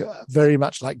feeling very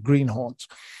much like greenhorns.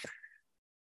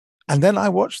 And then I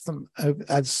watched them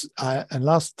and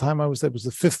last time I was there was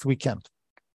the fifth weekend.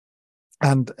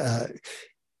 And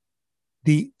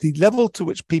the level to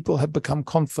which people had become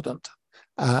confident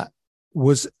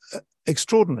was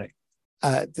extraordinary.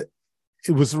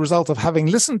 It was the result of having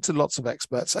listened to lots of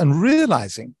experts and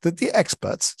realizing that the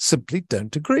experts simply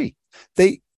don't agree.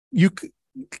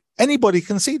 Anybody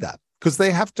can see that, because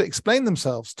they have to explain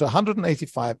themselves to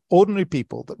 185 ordinary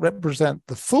people that represent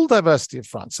the full diversity of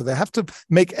France. So they have to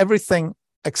make everything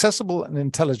accessible and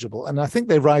intelligible. And I think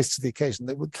they rise to the occasion.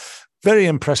 They were very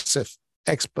impressive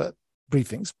expert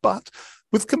briefings, but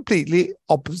with completely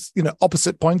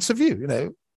opposite points of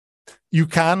view. You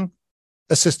can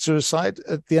assist suicide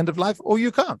at the end of life, or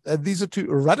you can't. These are two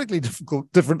radically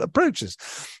different approaches.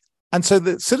 And so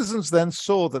the citizens then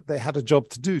saw that they had a job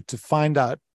to do to find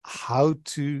out how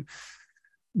to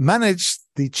manage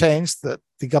the change that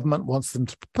the government wants them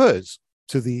to propose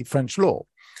to the French law.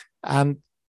 And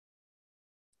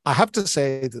I have to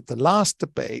say that the last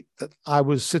debate that I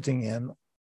was sitting in,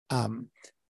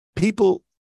 people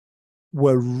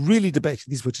were really debating.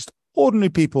 These were just ordinary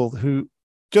people who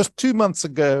just 2 months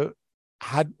ago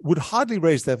would hardly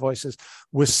raise their voices,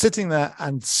 were sitting there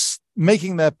and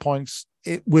making their points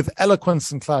with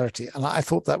eloquence and clarity. And I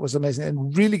thought that was amazing,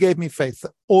 and really gave me faith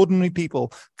that ordinary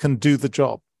people can do the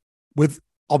job with,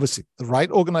 obviously, the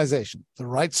right organization, the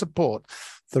right support,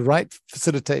 the right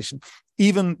facilitation.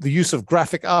 Even the use of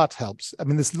graphic art helps. I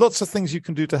mean, there's lots of things you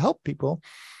can do to help people,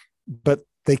 but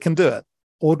they can do it.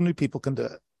 Ordinary people can do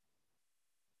it.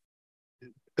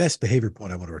 Best behavior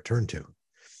point I want to return to.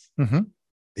 Mm-hmm.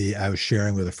 I was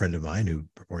sharing with a friend of mine who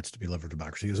purports to be a lover of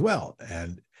democracy as well.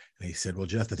 And he said, well,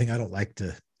 Jeff, the thing I don't like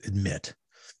to admit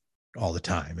all the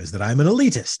time is that I'm an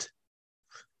elitist.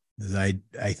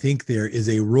 I think there is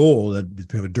a role, that's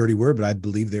kind of a dirty word, but I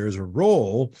believe there is a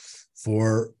role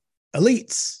for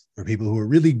elites, for people who are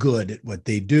really good at what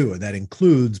they do. And that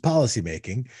includes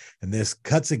policymaking. And this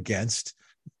cuts against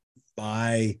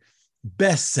my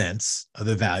best sense of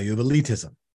the value of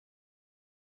elitism.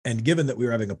 And given that we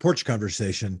were having a porch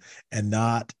conversation and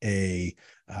not a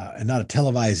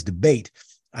televised debate,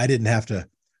 I didn't have to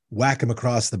whack him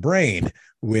across the brain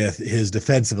with his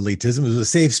defense of elitism. It was a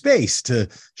safe space to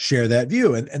share that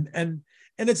view, and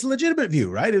it's a legitimate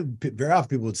view, right? Very often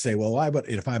people would say, "Well, why? But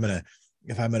if I'm gonna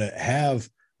have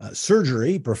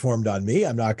surgery performed on me,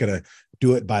 I'm not gonna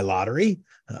do it by lottery."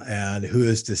 And who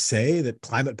is to say that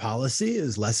climate policy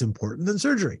is less important than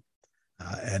surgery?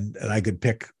 And I could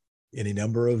pick any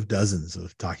number of dozens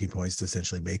of talking points to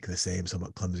essentially make the same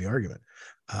somewhat clumsy argument.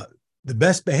 The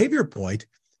best behavior point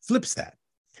flips that.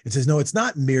 It says, no, it's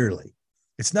not merely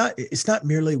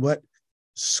what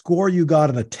score you got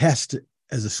on a test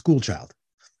as a school child.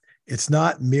 It's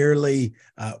not merely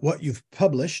what you've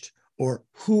published or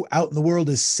who out in the world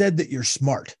has said that you're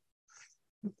smart.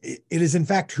 It is, in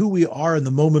fact, who we are in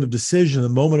the moment of decision, the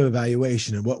moment of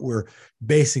evaluation, and what we're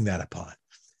basing that upon.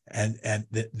 And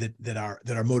that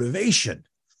our motivation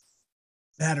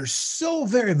matters so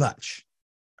very much.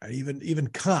 Right? Even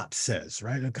Kant says,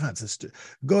 right? And Kant says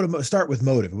start with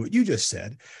motive. What you just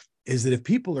said is that if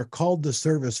people are called to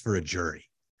service for a jury,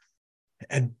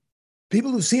 and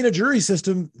People who've seen a jury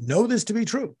system know this to be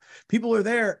true. People are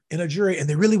there in a jury and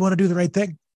they really want to do the right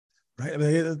thing, right? I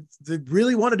mean, they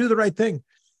really want to do the right thing.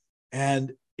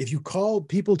 And if you call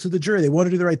people to the jury, they want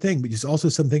to do the right thing, but you also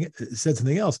said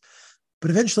something else.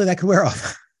 But eventually that could wear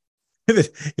off.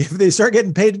 If they start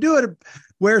getting paid to do it, it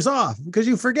wears off because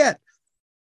you forget.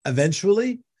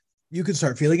 Eventually, you can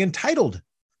start feeling entitled.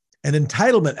 And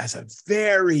entitlement has a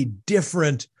very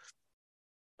different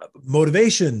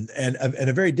motivation and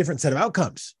a very different set of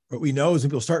outcomes. What we know is when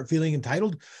people start feeling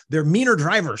entitled, they're meaner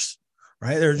drivers,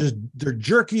 right? They're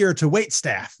jerkier to wait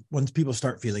staff once people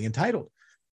start feeling entitled.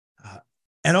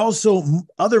 And also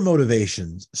other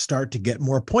motivations start to get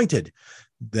more pointed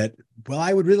that, well,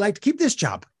 I would really like to keep this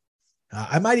job.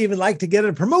 I might even like to get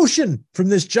a promotion from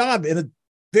this job in a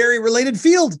very related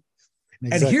field.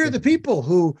 Exactly. And here are the people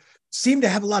who seem to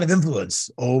have a lot of influence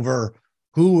over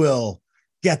who will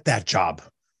get that job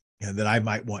that I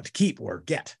might want to keep or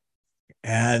get.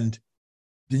 And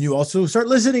then you also start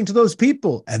listening to those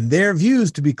people, and their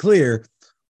views, to be clear,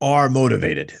 are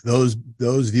motivated. Those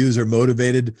views are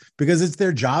motivated because it's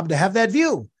their job to have that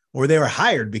view, or they were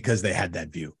hired because they had that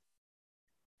view.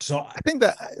 So I think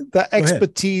that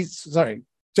expertise, sorry,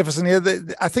 Jefferson,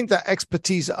 I think that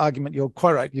expertise argument, you're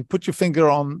quite right. You put your finger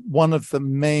on one of the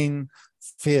main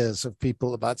fears of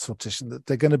people about sortition, that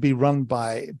they're going to be run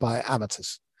by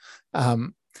amateurs.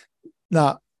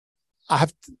 Now, I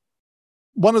have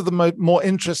one of the more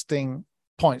interesting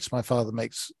points my father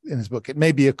makes in his book. It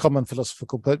may be a common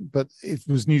philosophical, but it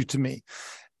was new to me.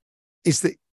 Is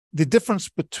the difference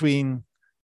between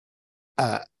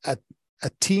a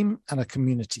team and a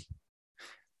community.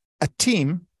 A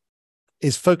team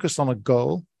is focused on a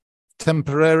goal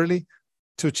temporarily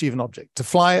to achieve an object, to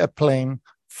fly a plane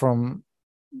from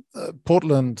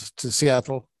Portland to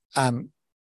Seattle and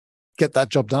get that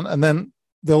job done, and then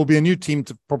there will be a new team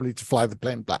to fly the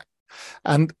plane back.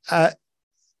 And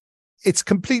it's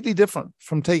completely different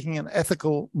from taking an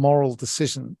ethical, moral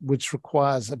decision, which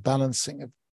requires a balancing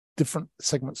of different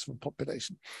segments of the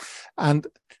population. And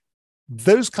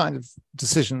those kind of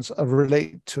decisions are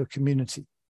related to a community.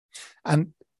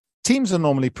 And teams are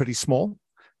normally pretty small,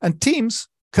 and teams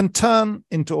can turn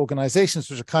into organizations,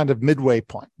 which are kind of midway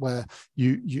point where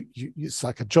you it's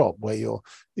like a job where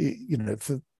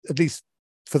at least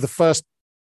for the first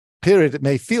period, it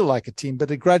may feel like a team,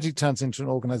 but it gradually turns into an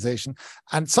organization.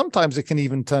 And sometimes it can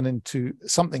even turn into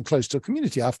something close to a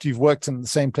community. After you've worked in the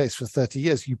same place for 30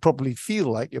 years, you probably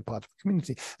feel like you're part of a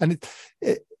community. And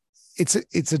it's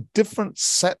a different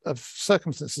set of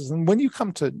circumstances. And when you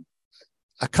come to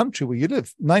a country where you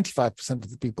live, 95% of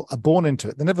the people are born into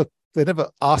it. They never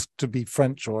asked to be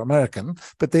French or American,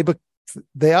 but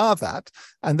they are that,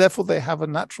 and therefore they have a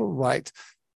natural right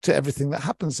to everything that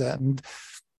happens there. And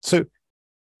so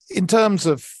in terms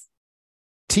of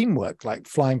teamwork, like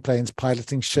flying planes,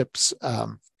 piloting ships,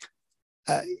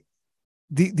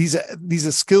 these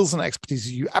are skills and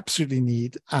expertise you absolutely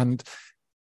need. And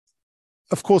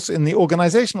of course, in the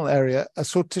organizational area, a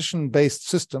sortition-based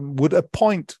system would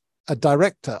appoint a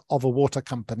director of a water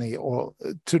company or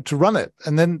to run it.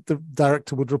 And then the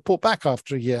director would report back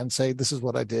after a year and say, this is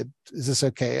what I did. Is this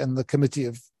okay? And the committee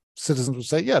of citizens would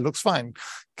say, yeah, looks fine.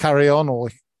 Carry on or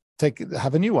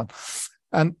have a new one.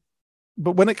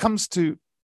 But when it comes to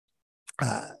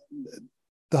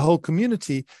the whole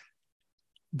community,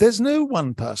 there's no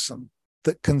one person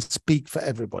that can speak for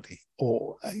everybody,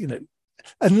 or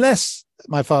unless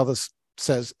my father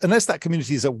says, unless that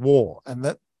community is at war, and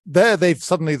that they've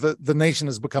suddenly the nation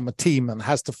has become a team and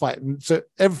has to fight, and so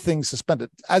everything's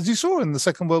suspended. As you saw in the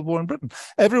Second World War in Britain,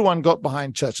 everyone got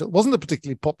behind Churchill. It wasn't a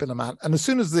particularly popular man, and as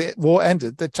soon as the war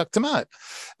ended, they chucked him out.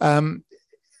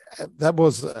 That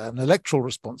was an electoral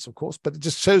response, of course, but it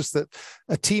just shows that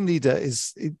a team leader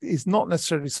is not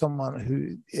necessarily someone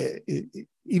who,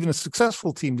 even a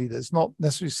successful team leader, is not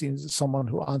necessarily seen as someone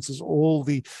who answers all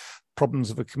the problems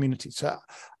of a community. So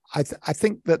I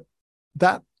think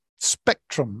that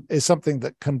spectrum is something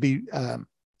that can be,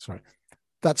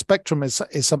 that spectrum is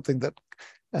something that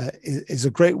is a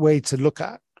great way to look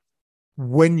at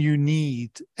when you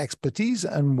need expertise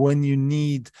and when you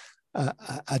need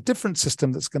a different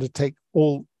system that's going to take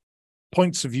all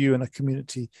points of view in a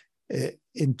community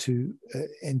into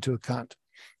account.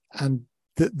 And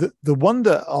the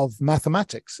wonder of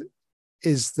mathematics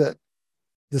is that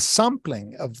the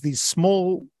sampling of these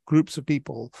small groups of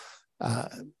people,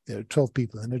 12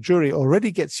 people in a jury,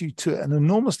 already gets you to an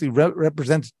enormously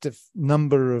representative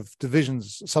number of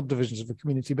subdivisions of a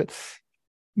community. But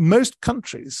most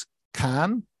countries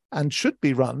can and should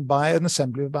be run by an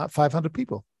assembly of about 500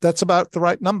 people. That's about the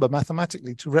right number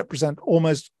mathematically to represent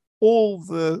almost all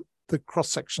the the cross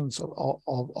sections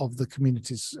of the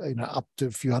communities, up to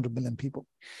a few 100 million people,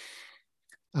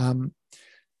 and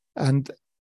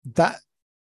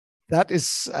that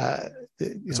is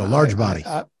it's a large body.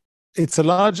 It's a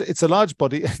large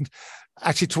body, and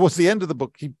actually towards the end of the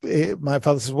book, my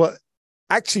father says, "Well,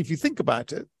 actually, if you think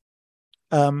about it,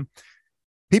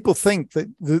 people think that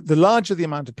the larger the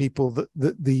amount of people,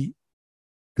 the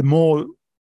more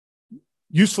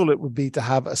useful it would be to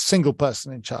have a single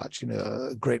person in charge,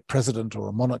 a great president or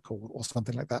a monarch or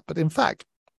something like that. But in fact,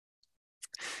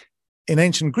 in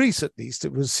ancient Greece, at least,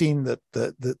 it was seen that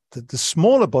the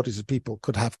smaller bodies of people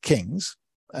could have kings.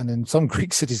 And in some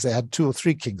Greek cities, they had 2 or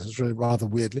 3 kings, it's really rather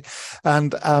weirdly.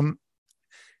 And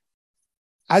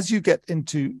as you get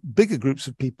into bigger groups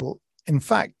of people, in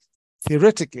fact,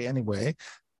 theoretically anyway,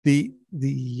 the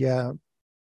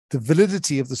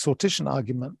validity of the sortition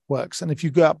argument works. And if you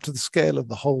go up to the scale of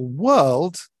the whole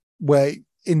world, where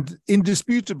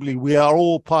indisputably we are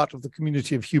all part of the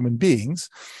community of human beings,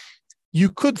 you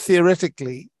could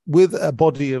theoretically, with a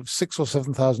body of 6,000 or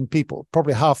 7,000 people,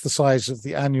 probably half the size of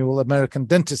the annual American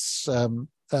Dentists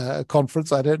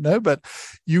Conference, I don't know, but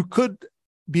you could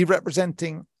be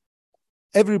representing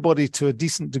everybody to a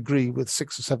decent degree with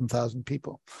 6,000 or 7,000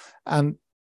 people. And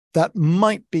that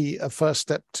might be a first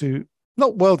step to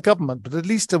not world government, but at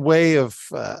least a way of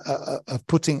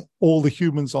putting all the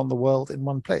humans on the world in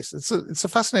one place. It's a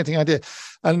fascinating idea,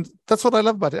 and that's what I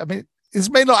love about it. I mean, this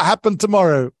may not happen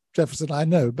tomorrow, Jefferson, I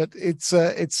know, but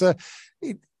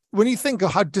when you think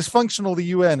of how dysfunctional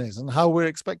the UN is and how we're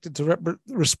expected to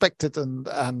respect it and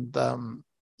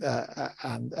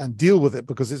deal with it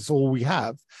because it's all we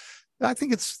have, I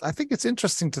think it's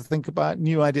interesting to think about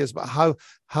new ideas about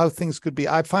how things could be.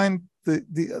 I find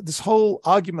this whole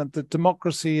argument that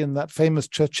democracy, and that famous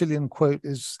Churchillian quote,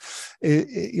 is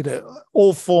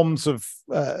all forms of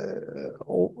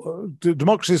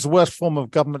democracy is the worst form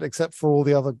of government except for all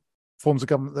the other forms of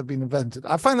government that have been invented.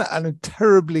 I find that a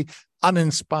terribly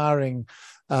uninspiring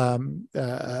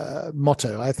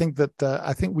motto. I think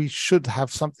we should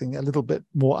have something a little bit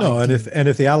more. No, and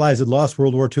if the Allies had lost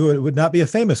World War II, it would not be a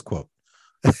famous quote.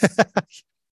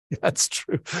 That's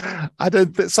true.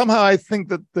 Somehow I think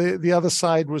that the other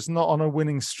side was not on a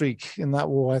winning streak in that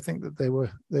war. I think that they were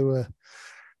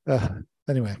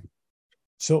anyway.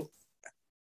 So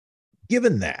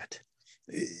given that,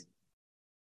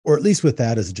 or at least with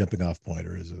that as a jumping off point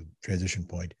or as a transition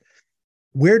point,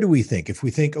 where do we think, if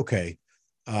we think, okay,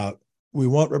 we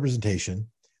want representation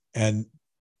and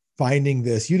finding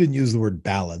this, you didn't use the word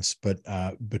balance, but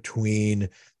between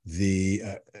the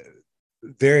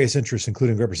various interests,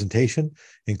 including representation,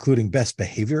 including best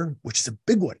behavior, which is a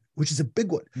big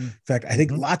one. In fact, I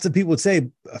think lots of people would say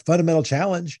a fundamental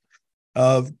challenge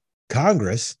of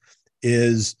Congress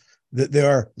is that there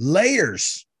are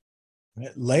layers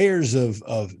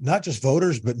of not just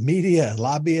voters, but media and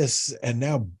lobbyists, and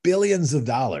now billions of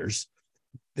dollars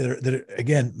that are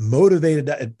again, motivated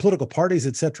at political parties,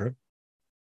 et cetera,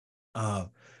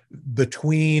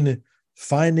 between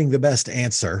finding the best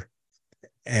answer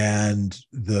and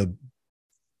the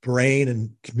brain and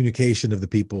communication of the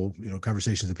people,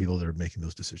 conversations of people that are making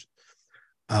those decisions.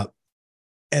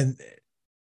 And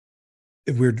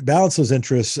if we balance those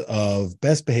interests of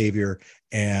best behavior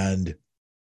and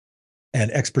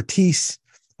expertise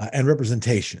and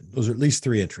representation, those are at least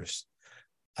 3 interests.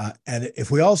 And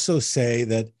if we also say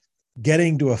that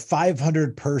getting to a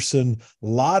 500-person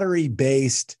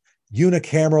lottery-based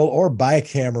unicameral or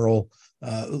bicameral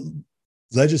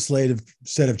legislative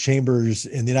set of chambers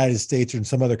in the United States or in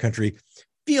some other country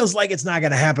feels like it's not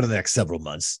going to happen in the next several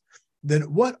months, then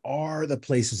what are the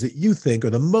places that you think are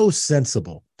the most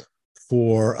sensible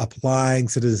for applying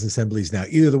citizen assemblies now?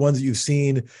 Either the ones that you've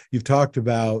seen, you've talked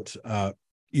about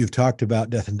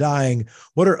death and dying.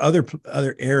 What are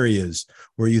other areas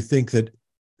where you think that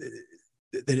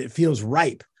it feels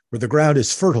ripe, where the ground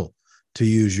is fertile, to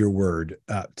use your word,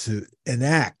 to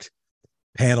enact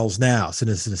panels now,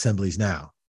 citizen assemblies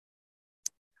now?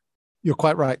 You're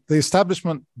quite right. The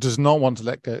establishment does not want to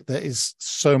let go. There is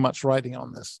so much riding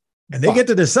on this, and they get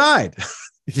to decide.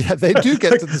 Yeah, they do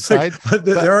get to decide. But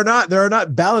there are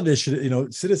not ballot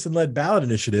initiatives, citizen-led ballot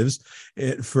initiatives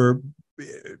for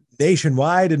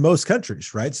nationwide in most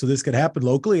countries, right? So this could happen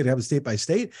locally. It could happen state by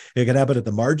state. It could happen at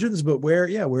the margins. But where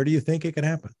do you think it can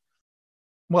happen?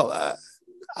 Well,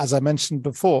 as I mentioned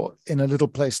before, in a little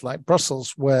place like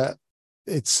Brussels, where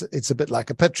it's a bit like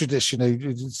a petri dish.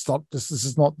 It's not. This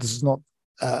is not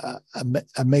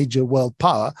a major world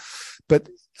power, but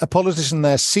a politician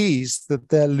there sees that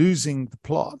they're losing the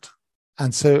plot,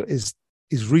 and so is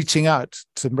reaching out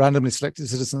to randomly selected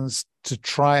citizens to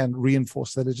try and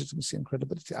reinforce their legitimacy and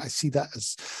credibility. I see that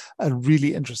as a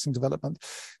really interesting development.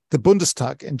 The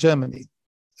Bundestag in Germany,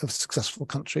 a successful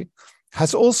country,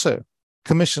 has also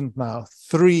commissioned now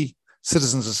 3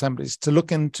 citizens' assemblies to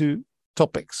look into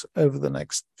topics over the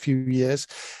next few years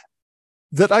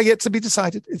that are yet to be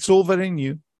decided. It's all very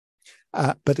new,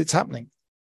 but it's happening.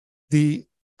 The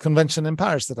convention in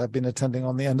Paris that I've been attending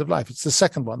on the end of life, it's the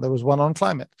second one. There was one on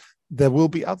climate. There will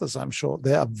be others, I'm sure.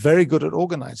 They are very good at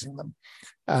organizing them,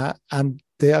 and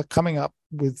they are coming up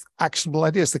with actionable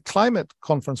ideas. The climate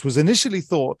conference was initially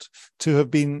thought to have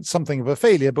been something of a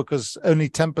failure because only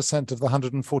 10% of the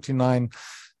 149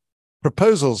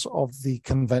 proposals of the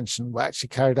convention were actually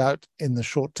carried out in the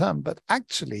short term. But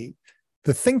actually,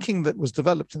 the thinking that was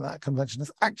developed in that convention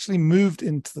has actually moved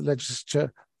into the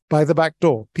legislature by the back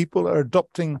door. People are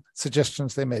adopting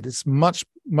suggestions they made. It's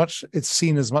it's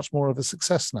seen as much more of a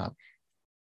success now.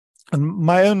 And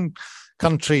my own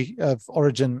country of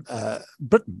origin,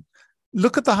 Britain,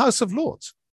 look at the House of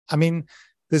Lords. I mean,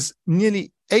 there's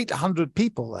nearly 800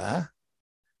 people there,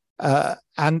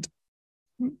 and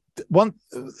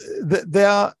they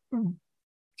are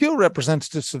pure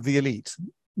representatives of the elite.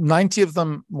 90 of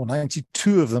them, or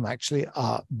 92 of them actually,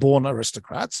 are born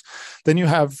aristocrats. Then you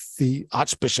have the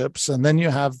archbishops, and then you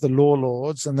have the law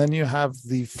lords, and then you have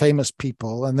the famous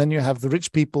people, and then you have the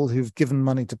rich people who've given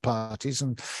money to parties.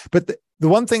 But the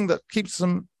one thing that keeps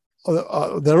them,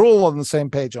 they're all on the same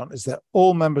page on, is they're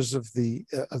all members of the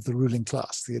ruling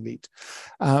class, the elite,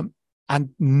 and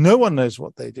no one knows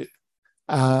what they do.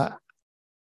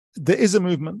 There is a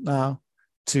movement now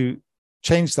to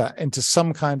change that into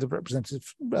some kind of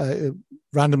representative,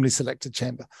 randomly selected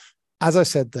chamber. As I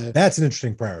said, though, that's an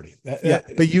interesting priority.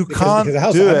 But you can't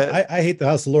do it. I hate the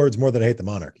House of Lords more than I hate the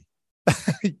monarchy.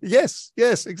 Yes,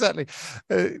 exactly.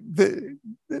 Because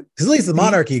at least the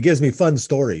monarchy gives me fun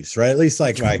stories, right? At least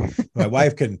like my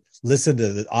wife can listen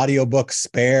to the audiobook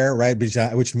Spare, right?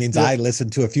 Which means I listen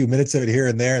to a few minutes of it here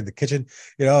and there in the kitchen.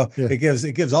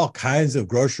 It gives all kinds of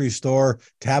grocery store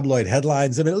tabloid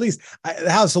headlines. I mean, at least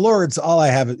the House of Lords, all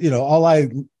I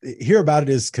hear about it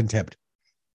is contempt.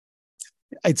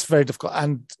 It's very difficult.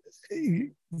 And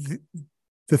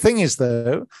the thing is,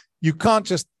 though, you can't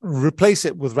just replace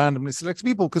it with randomly selected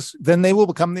people, because then they will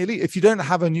become the elite. If you don't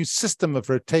have a new system of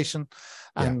rotation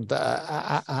and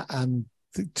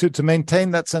to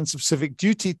maintain that sense of civic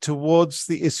duty towards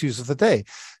the issues of the day,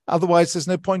 otherwise there's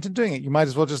no point in doing it. You might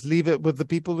as well just leave it with the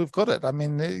people who've got it. I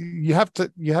mean, you have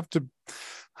to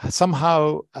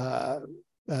somehow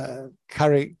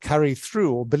carry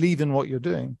through or believe in what you're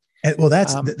doing. And, well,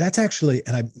 that's actually,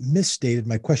 and I misstated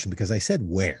my question because I said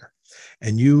where.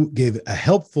 And you gave a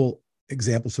helpful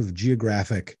example, sort of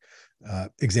geographic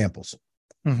examples.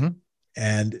 Mm-hmm.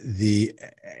 And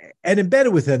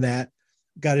embedded within that,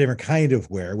 got a different kind of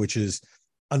where, which is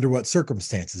under what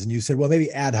circumstances. And you said, well,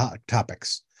 maybe ad hoc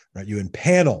topics, right? You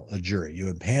impanel a jury,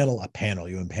 you impanel a panel,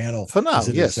 you impanel for now,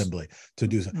 the assembly to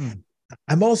do something. Mm.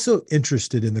 I'm also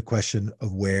interested in the question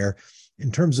of where,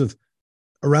 in terms of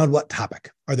around what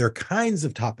topic. Are there kinds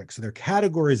of topics, are there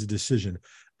categories of decision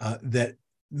that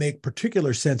make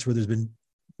particular sense where there's been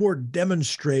more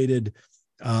demonstrated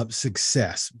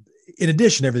success? In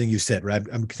addition to everything you said, right?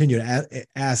 I'm continuing to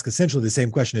ask essentially the same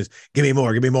question: is give me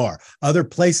more, give me more. Other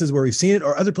places where we've seen it,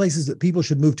 or other places that people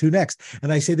should move to next.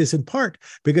 And I say this in part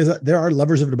because there are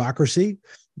lovers of democracy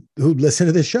who listen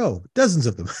to this show, dozens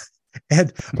of them.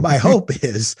 And my hope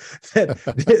is that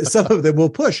some of them will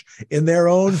push in their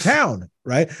own town,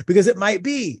 right? Because it might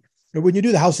be when you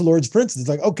do the House of Lords, for instance,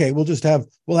 like, okay,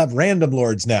 we'll have random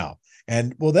lords now,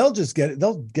 and they'll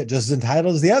get just as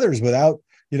entitled as the others without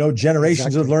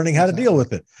generations of learning how to deal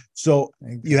with it. So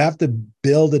you have to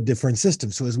build a different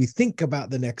system. So as we think about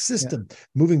the next system,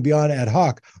 moving beyond ad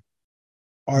hoc,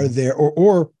 are there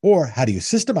or how do you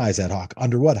systemize ad hoc?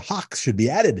 Under what hocs should be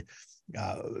added?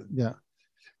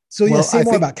 So say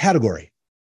more about category.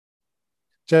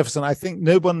 Jefferson, I think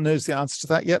no one knows the answer to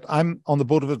that yet. I'm on the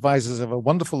board of advisors of a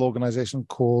wonderful organization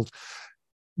called,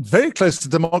 very close to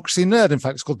Democracy Nerd, in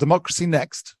fact, it's called Democracy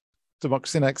Next.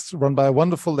 Democracy Next, run by a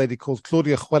wonderful lady called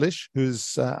Claudia Juelish,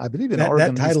 who's, I believe, in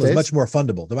Oregon. That title is much more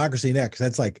fundable. Democracy Next.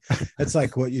 That's like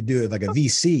what you do, like a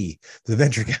VC. The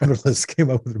venture capitalists came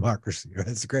up with democracy. Right?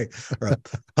 That's great. Or a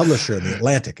publisher in the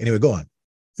Atlantic. Anyway, go on.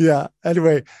 Yeah.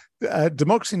 Anyway,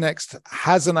 Democracy Next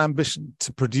has an ambition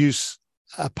to produce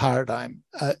a paradigm,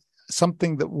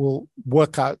 something that will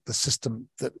work out the system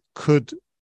that could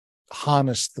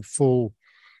harness the full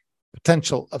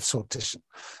potential of sortition.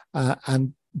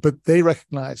 But they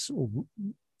recognize, or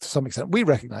to some extent, we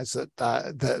recognize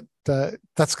that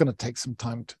that's going to take some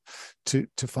time to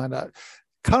find out.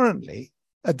 Currently,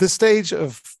 at this stage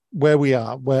of where we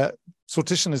are, where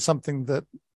sortition is something that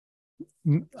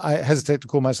I hesitate to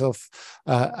call myself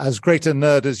as great a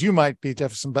nerd as you might be,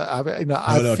 Jefferson, but I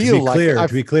feel like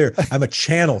to be clear, I'm a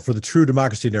channel for the true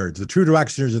democracy nerds. The true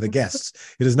democracy nerds are the guests.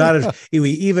 It is not.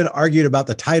 We even argued about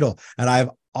the title, and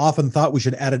I've often thought we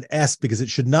should add an S because it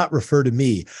should not refer to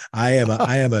me. I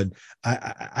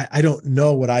don't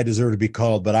know what I deserve to be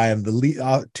called, but I am the lead.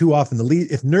 Too often the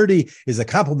lead. If nerdy is a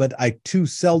compliment, I too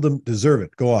seldom deserve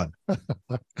it. Go on.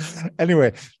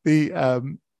 Anyway,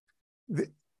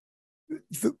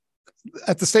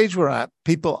 at the stage we're at,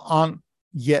 people aren't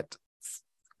yet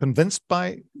convinced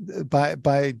by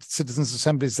citizens'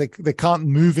 assemblies. They can't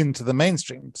move into the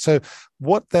mainstream. So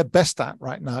what they're best at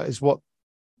right now is what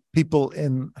people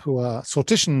who are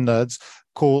sortition nerds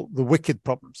call the wicked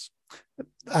problems.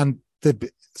 And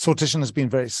the sortition has been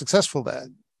very successful there.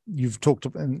 You've talked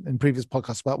in previous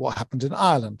podcasts about what happened in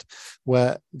Ireland,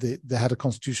 where they had a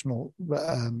constitutional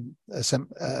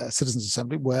citizens'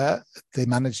 assembly where they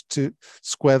managed to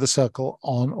square the circle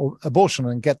on abortion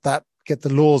and get the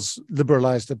laws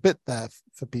liberalized a bit there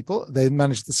for people. They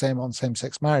managed the same on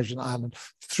same-sex marriage in Ireland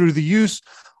through the use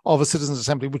of a citizens'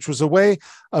 assembly, which was a way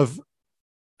of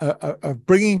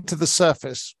bringing to the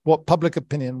surface what public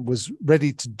opinion was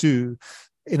ready to do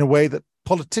in a way that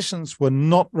politicians were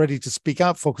not ready to speak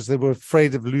out for because they were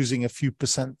afraid of losing a few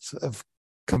percent of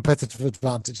competitive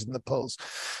advantage in the polls.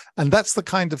 And that's the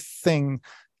kind of thing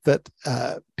that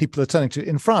people are turning to.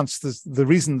 In France, the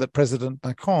reason that President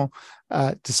Macron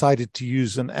decided to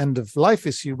use an end-of-life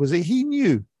issue was that he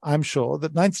knew, I'm sure,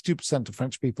 that 92% of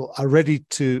French people are ready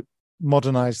to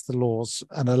modernize the laws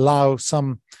and allow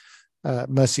some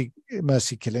mercy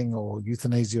killing or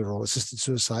euthanasia or assisted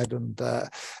suicide,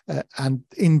 and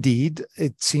indeed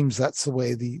it seems that's the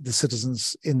way the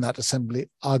citizens in that assembly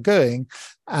are going,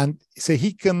 and so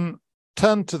he can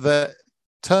turn to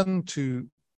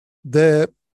their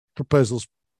proposals.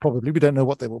 Probably we don't know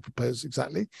what they will propose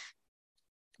exactly,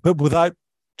 but without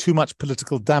too much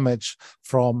political damage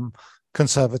from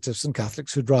conservatives and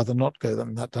Catholics who'd rather not go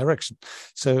in that direction.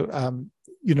 So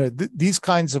these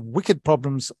kinds of wicked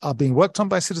problems are being worked on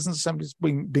by citizens' assemblies,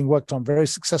 being worked on very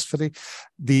successfully.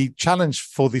 The challenge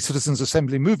for the citizens'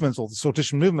 assembly movement or the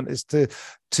sortition movement is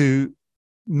to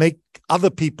make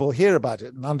other people hear about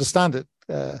it and understand it,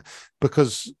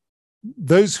 because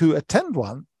those who attend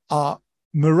one are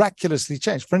miraculously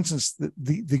changed. For instance,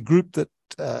 the group that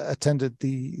attended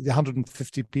the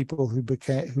 150 people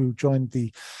who joined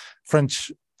the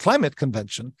French Climate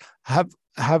Convention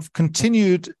have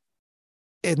continued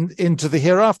into the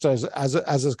hereafter as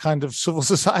a kind of civil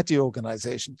society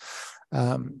organization,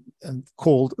 and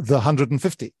called the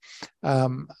 150,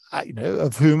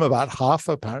 of whom about half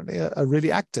apparently are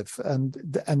really active, and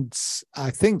I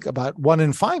think about 1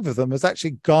 in 5 of them has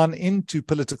actually gone into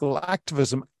political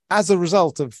activism as a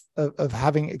result of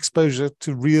having exposure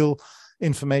to real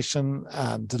information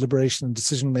and deliberation and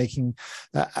decision making.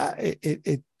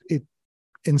 It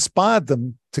inspired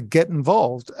them to get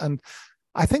involved, and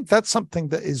I think that's something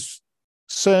that is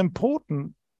so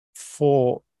important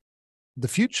for the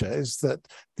future, is that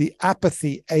the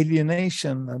apathy,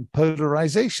 alienation, and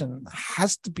polarization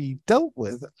has to be dealt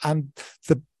with. And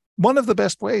one of the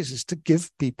best ways is to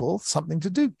give people something to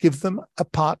do, give them a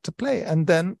part to play, and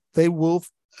then they will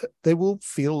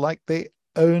feel like they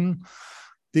own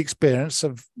the experience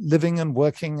of living and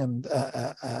working and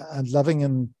loving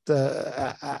and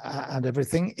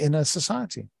everything in a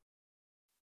society.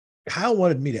 Kyle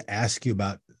wanted me to ask you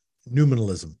about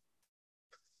nominalism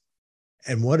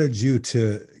and wanted you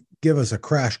to give us a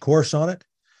crash course on it.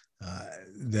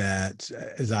 That,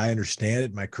 as I understand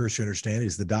it, my cursory understanding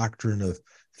is the doctrine of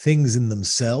things in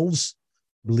themselves,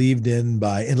 believed in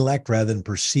by intellect rather than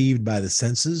perceived by the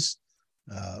senses.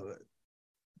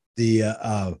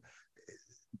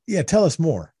 Tell us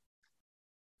more.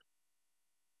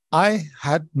 I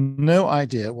had no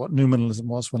idea what nominalism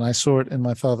was when I saw it in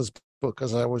my father's book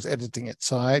as I was editing it.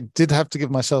 So I did have to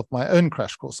give myself my own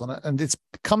crash course on it. And it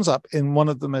comes up in one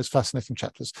of the most fascinating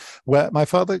chapters where my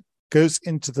father goes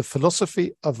into the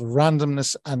philosophy of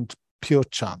randomness and pure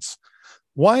chance.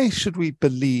 Why should we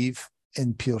believe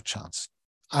in pure chance?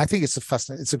 I think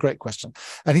it's a great question.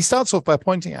 And he starts off by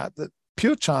pointing out that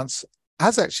pure chance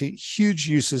has actually huge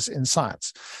uses in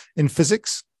science. In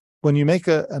physics, when you make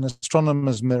an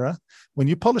astronomer's mirror, when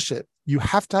you polish it, you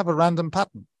have to have a random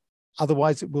pattern.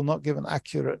 Otherwise, it will not give an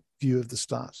accurate view of the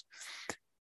stars.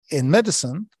 In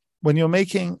medicine, when you're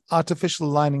making artificial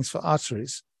linings for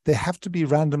arteries, they have to be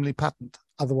randomly patterned.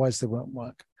 Otherwise, they won't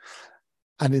work.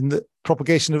 And in the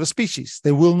propagation of a species,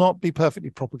 they will not be perfectly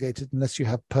propagated unless you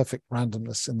have perfect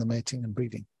randomness in the mating and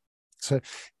breeding. So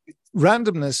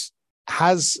randomness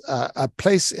has a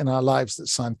place in our lives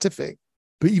that's scientific,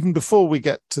 but even before we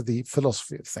get to the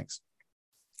philosophy of things.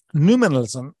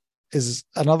 Nominalism is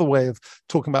another way of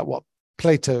talking about what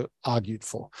Plato argued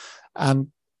for. And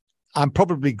I'm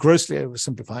probably grossly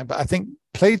oversimplifying, but I think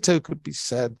Plato could be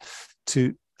said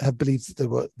to have believed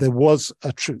that there was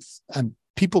a truth and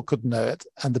people could know it,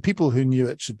 and the people who knew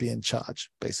it should be in charge,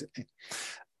 basically.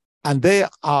 And they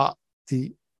are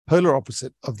the polar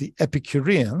opposite of the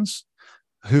Epicureans,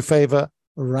 who favor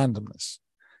randomness.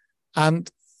 And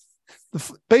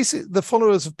the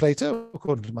followers of Plato,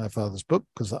 according to my father's book,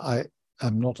 because I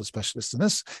am not a specialist in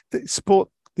this, they support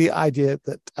the idea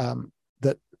that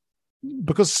that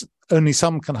because only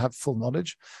some can have full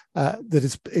knowledge,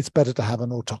 that it's better to have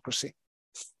an autocracy.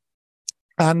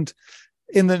 And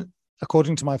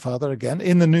according to my father, again,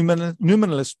 in the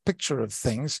numinalist picture of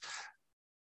things,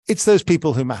 it's those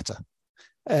people who matter.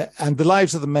 And the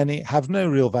lives of the many have no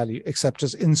real value except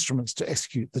as instruments to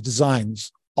execute the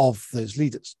designs of those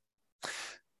leaders.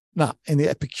 Now, in the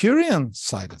Epicurean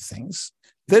side of things,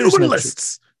 there is no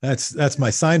truth. That's my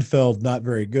Seinfeld not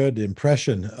very good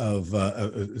impression of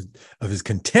his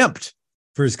contempt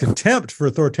for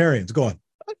authoritarians. Go on.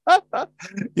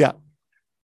 Yeah.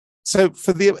 So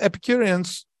for the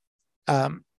Epicureans,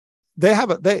 they have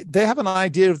an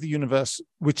idea of the universe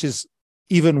which is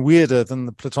even weirder than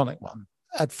the Platonic one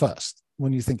at first,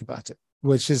 when you think about it,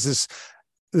 which is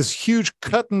this huge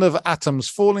curtain of atoms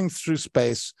falling through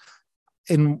space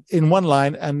in one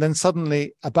line, and then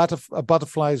suddenly a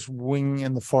butterfly's wing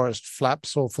in the forest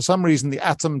flaps, or for some reason the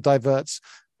atom diverts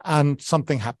and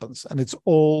something happens, and it's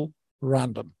all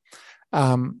random.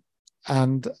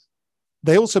 And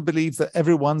they also believe that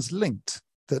everyone's linked,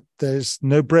 that there's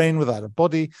no brain without a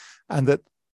body, and that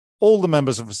all the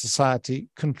members of a society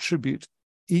contribute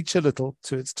each a little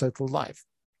to its total life.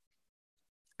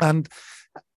 And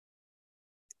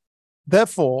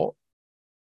therefore,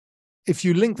 if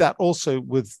you link that also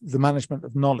with the management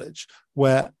of knowledge,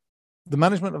 where the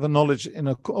management of a knowledge in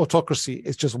an autocracy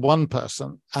is just one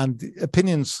person, and the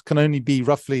opinions can only be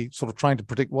roughly sort of trying to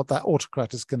predict what that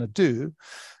autocrat is going to do,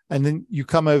 and then you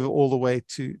come over all the way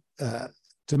to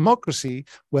democracy,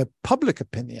 where public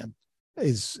opinion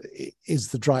is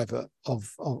the driver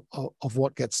of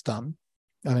what gets done.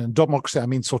 I mean, democracy, I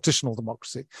mean sortitional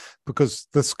democracy, because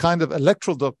this kind of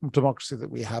electoral democracy that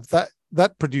we have,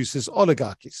 that produces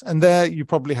oligarchies. And there you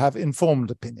probably have informed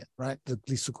opinion, right? At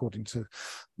least according to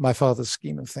my father's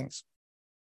scheme of things.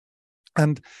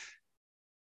 And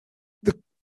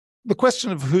the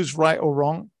question of who's right or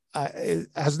wrong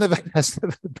has never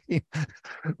been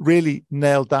really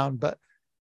nailed down, but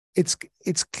it's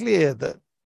clear that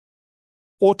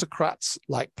autocrats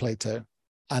like Plato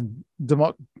and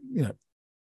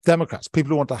Democrats, people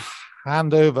who want to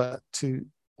hand over to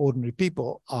ordinary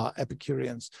people, are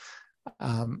Epicureans.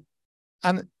 And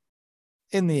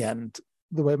in the end,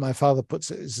 the way my father puts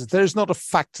it is that there is not a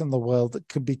fact in the world that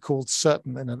can be called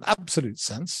certain in an absolute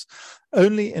sense,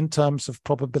 only in terms of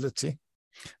probability.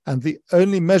 And the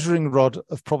only measuring rod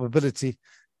of probability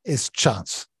is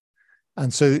chance.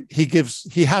 And so he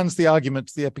hands the argument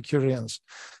to the Epicureans,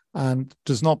 and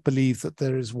does not believe that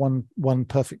there is one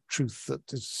perfect truth that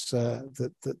is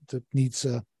that needs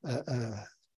a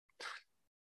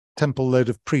temple load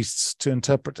of priests to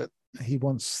interpret it. He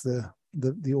wants the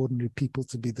ordinary people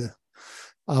to be the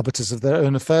arbiters of their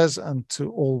own affairs and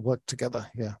to all work together.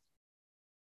 Yeah.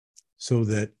 So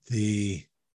that is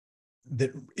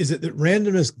it that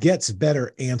randomness gets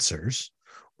better answers,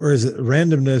 or is it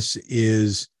randomness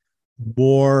is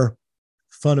more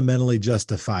fundamentally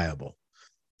justifiable?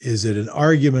 Is it an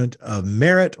argument of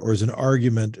merit, or is it an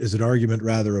argument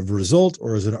rather of result,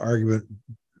 or is it an argument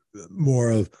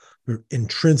more of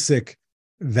intrinsic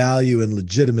value and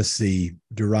legitimacy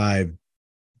derived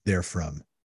therefrom?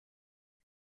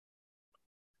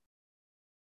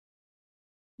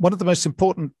 One of the most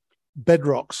important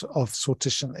bedrocks of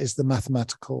sortition is the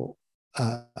mathematical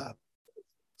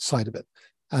side of it.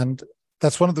 And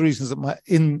that's one of the reasons that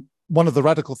one of the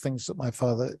radical things that my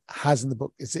father has in the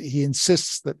book is that he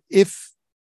insists that if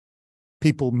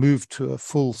people move to a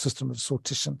full system of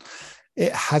sortition,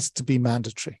 it has to be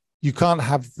mandatory. You can't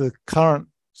have the current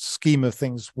scheme of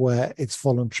things where it's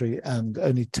voluntary and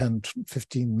only 10,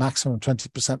 15, maximum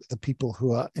 20% of the people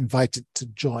who are invited to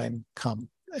join come.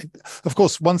 Of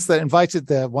course, once they're invited,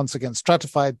 they're once again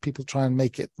stratified. People try and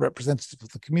make it representative of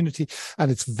the community, and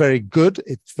it's very good.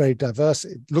 It's very diverse.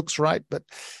 It looks right, but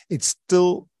it's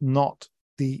still not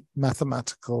the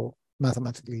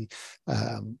mathematically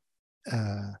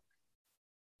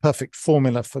perfect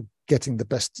formula for getting the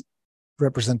best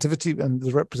representativity, and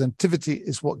the representativity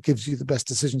is what gives you the best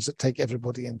decisions that take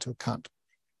everybody into account.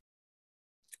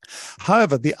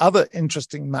 However, the other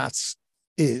interesting maths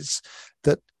is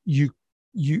that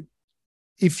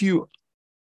if you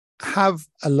have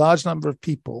a large number of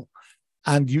people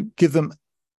and you give them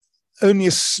only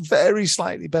a very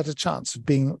slightly better chance of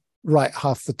being right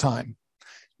half the time,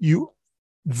 you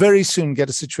very soon get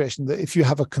a situation that if you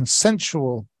have a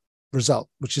consensual result,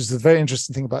 which is the very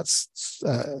interesting thing about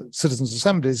citizens'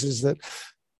 assemblies, is that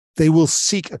they will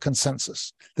seek a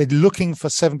consensus. They're looking for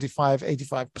 75,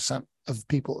 85% of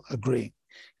people agree.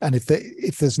 And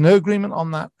if there's no agreement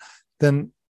on that,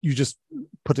 then you just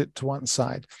put it to one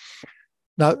side.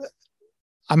 Now,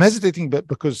 I'm hesitating a bit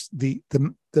because the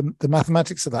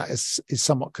mathematics of that is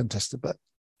somewhat contested, but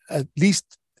at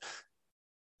least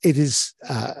it is,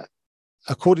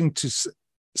 according to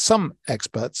some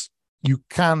experts, you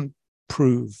can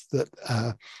prove that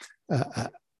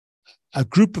a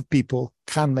group of people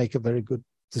can make a very good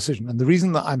decision. And the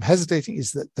reason that I'm hesitating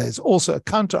is that there's also a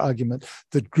counter argument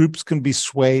that groups can be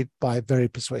swayed by very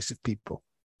persuasive people.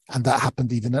 And that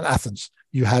happened even in Athens.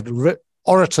 You had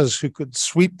orators who could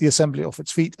sweep the assembly off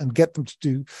its feet and get them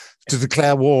to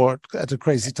declare war at a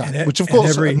crazy time, which of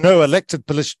course no elected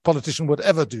politician would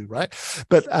ever do, right?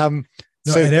 But and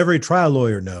every trial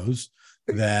lawyer knows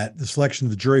that the selection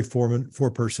of the jury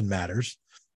foreperson matters.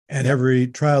 And every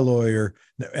trial lawyer,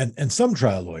 and some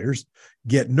trial lawyers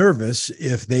get nervous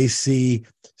if they see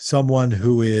someone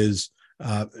who is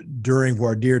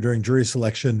during jury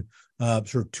selection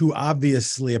sort of too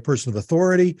obviously a person of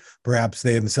authority. Perhaps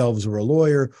they themselves were a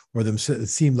lawyer, or it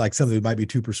seemed like something that might be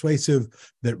too persuasive,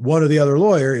 that one or the other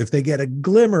lawyer, if they get a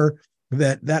glimmer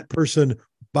that person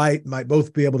might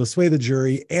both be able to sway the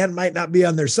jury and might not be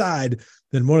on their side,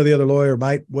 then one or the other lawyer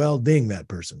might well ding that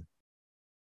person.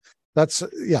 That's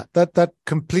that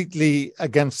completely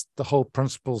against the whole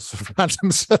principles of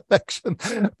random selection,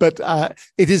 but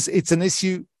it's an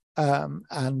issue,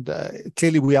 and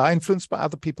clearly we are influenced by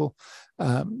other people.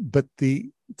 But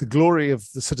the glory of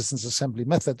the citizens' assembly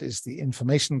method is the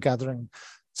information gathering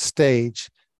stage,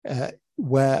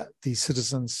 where the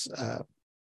citizens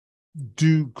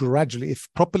do gradually, if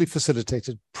properly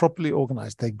facilitated, properly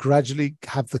organized, they gradually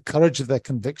have the courage of their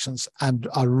convictions and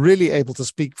are really able to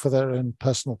speak for their own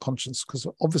personal conscience, because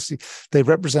obviously they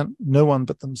represent no one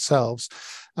but themselves.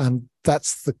 And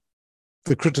that's the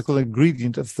critical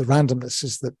ingredient of the randomness,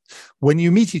 is that when you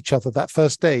meet each other that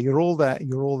first day, you're all there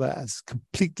as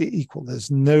completely equal. There's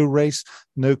no race,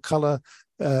 no color,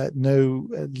 no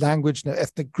language, no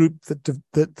ethnic group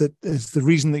that is the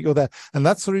reason that you're there. And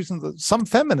that's the reason that some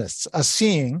feminists are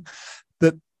seeing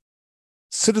that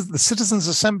the citizens'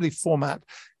 assembly format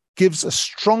gives a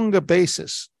stronger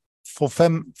basis for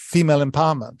female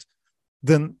empowerment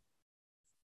than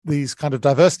these kind of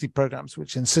diversity programs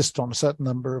which insist on a certain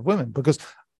number of women. Because,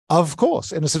 of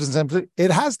course, in a citizens' assembly, it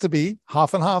has to be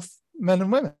half and half men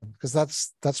and women, because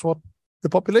that's what the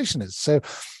population is. So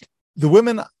the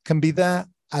women can be there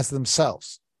as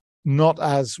themselves, not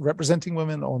as representing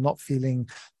women, or not feeling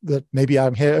that maybe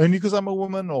I'm here only because I'm a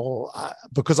woman, or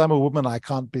because I'm a woman I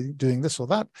can't be doing this or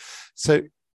that. So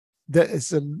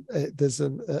there's a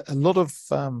lot of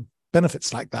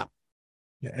benefits like that.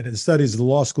 Yeah, and in studies of the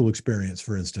law school experience,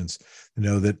 for instance,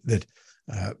 that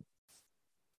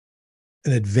an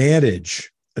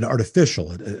advantage, an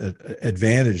artificial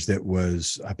advantage that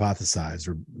was hypothesized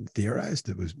or theorized,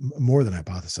 that was more than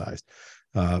hypothesized,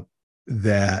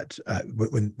 that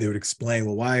when they would explain,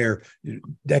 well, why are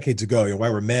decades ago, why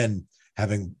were men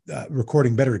having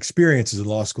recording better experiences in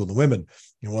law school than women?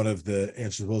 One of the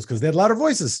answers was because they had louder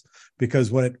voices.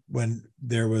 Because when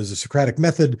there was a Socratic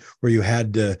method where you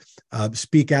had to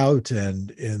speak out,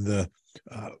 and in the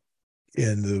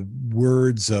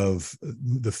words of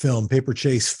the film Paper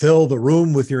Chase, fill the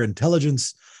room with your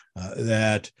intelligence,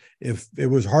 that if it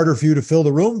was harder for you to fill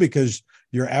the room because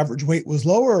your average weight was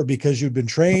lower, or because you've been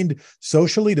trained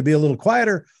socially to be a little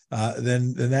quieter,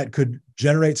 then that could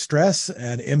generate stress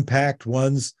and impact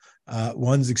one's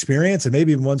experience and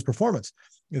maybe even one's performance.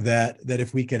 That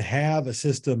if we can have a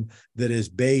system that is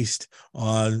based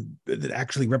on, that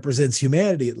actually represents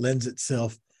humanity, it lends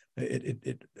itself,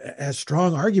 it has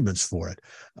strong arguments for it.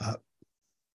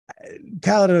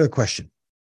 Kyle, another question.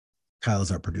 Kyle is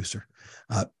our producer.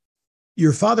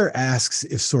 Your father asks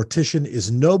if sortition is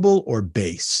noble or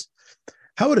base.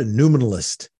 How would a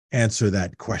numinalist answer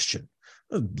that question?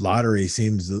 Lottery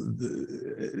seems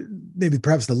maybe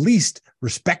perhaps the least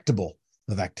respectable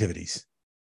of activities.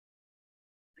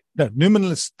 No,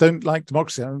 numinalists don't like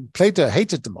democracy. I mean, Plato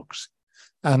hated democracy,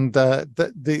 and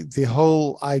the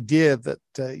whole idea that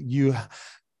you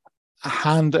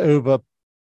hand over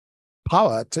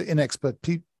power to inexpert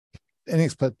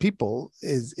people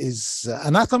is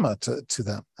anathema to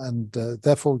them, and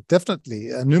therefore definitely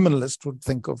a nominalist would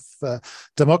think of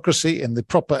democracy in the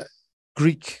proper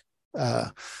Greek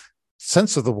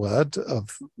sense of the word,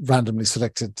 of randomly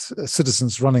selected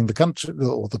citizens running the country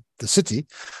or the city.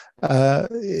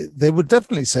 They would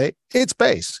definitely say it's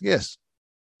base. Yes,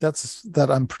 that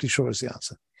I'm pretty sure is the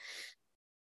answer.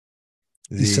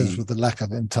 He says with the lack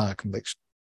of entire conviction.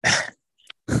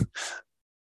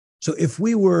 So if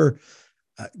we were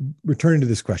returning to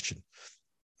this question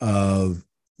of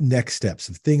next steps,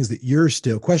 of things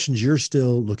that questions you're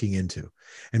still looking into,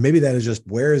 and maybe that is just,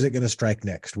 where is it going to strike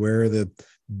next? Where are the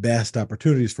best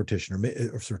opportunities for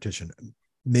sortition?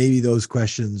 Maybe those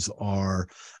questions are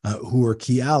who are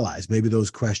key allies. Maybe those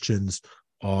questions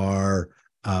are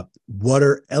what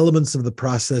are elements of the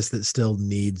process that still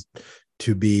need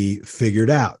to be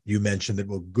figured out. You mentioned that,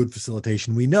 well, good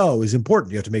facilitation, we know, is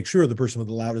important. You have to make sure the person with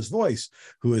the loudest voice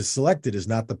who is selected is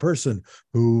not the person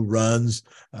who runs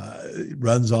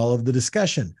all of the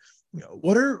discussion.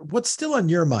 What's still on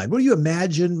your mind? What do you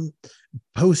imagine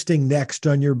posting next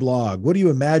on your blog? What do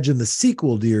you imagine the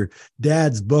sequel to your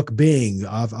dad's book being,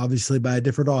 obviously by a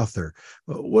different author?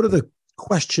 What are the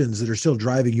questions that are still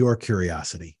driving your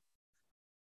curiosity?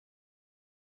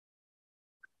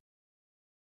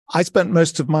 I spent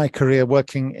most of my career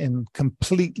working in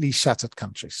completely shattered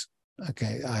countries.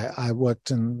 Okay, I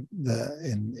worked in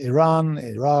Iran,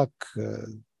 Iraq,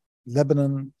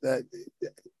 Lebanon,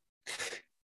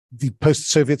 the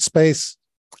post-Soviet space,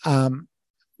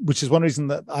 which is one reason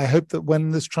that I hope that when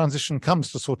this transition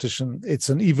comes to sortition, it's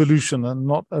an evolution and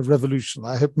not a revolution.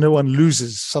 I hope no one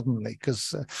loses suddenly,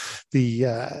 because the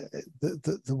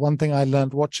one thing I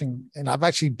learned watching, and I've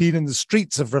actually been in the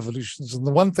streets of revolutions, and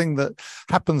the one thing that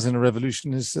happens in a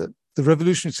revolution is that the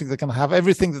revolutionaries think they can have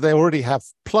everything that they already have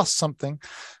plus something,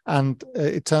 and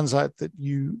it turns out that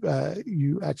you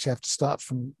actually have to start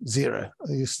from zero.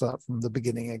 You start from the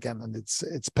beginning again, and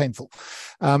it's painful.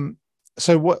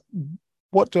 So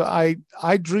what do I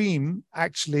dream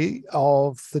actually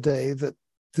of the day that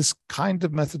this kind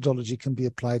of methodology can be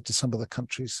applied to some of the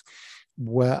countries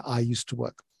where I used to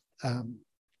work.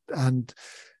 And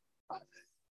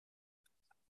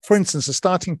for instance, a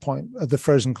starting point of the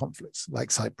frozen conflicts,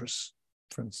 like Cyprus,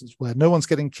 for instance, where no one's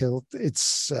getting killed.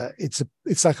 It's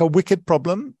like a wicked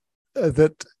problem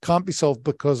that can't be solved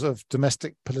because of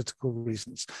domestic political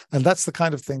reasons, and that's the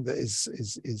kind of thing that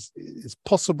is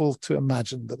possible to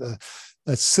imagine, that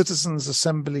a citizens'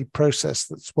 assembly process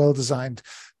that's well designed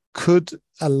could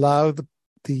allow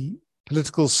the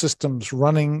political systems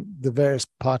running the various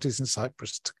parties in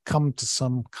Cyprus to come to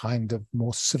some kind of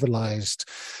more civilized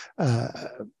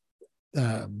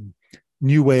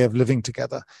new way of living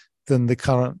together than the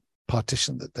current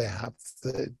partition that they have.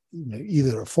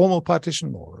 Either a formal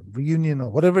partition or a reunion or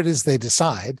whatever it is they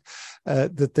decide,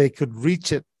 that they could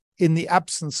reach it in the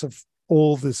absence of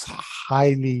all this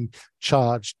highly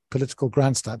charged political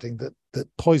grandstanding that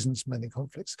poisons many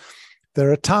conflicts.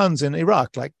 There are towns in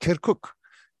Iraq like Kirkuk,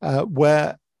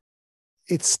 where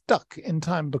it's stuck in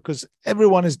time because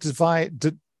everyone is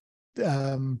described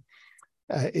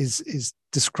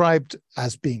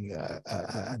as being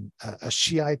a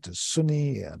Shiite, a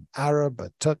Sunni, an Arab,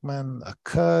 a Turkmen, a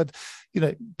Kurd.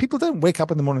 People don't wake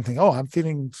up in the morning and think, "Oh, I'm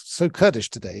feeling so Kurdish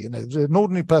today." An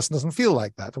ordinary person doesn't feel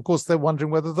like that. Of course, they're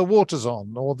wondering whether the water's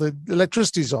on or the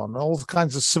electricity's on, all the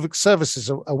kinds of civic services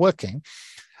are working.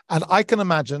 And I can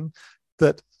imagine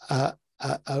that a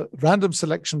random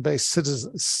selection-based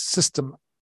system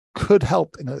could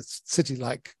help in a city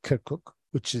like Kirkuk,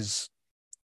 which is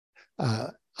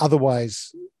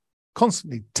otherwise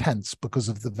constantly tense because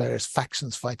of the various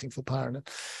factions fighting for power.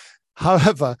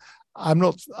 However, I'm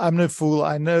no fool.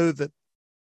 I know that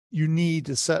you need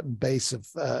a certain base of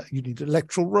you need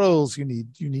electoral rolls, you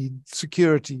need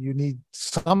security, you need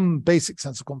some basic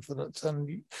sense of confidence,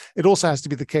 and it also has to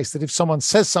be the case that if someone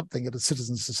says something at a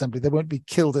citizens' assembly, they won't be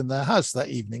killed in their house that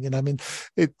evening.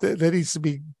 There needs to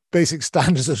be basic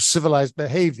standards of civilized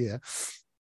behavior.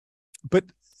 But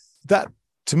that,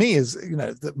 to me, is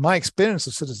that my experience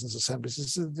of citizens' assemblies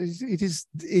is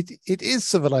it is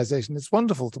civilization. It's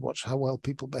wonderful to watch how well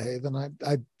people behave, and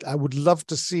I would love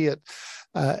to see it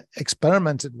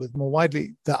experimented with more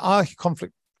widely. There are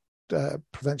conflict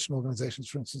prevention organizations,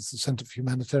 for instance, the Center for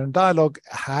Humanitarian Dialogue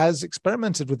has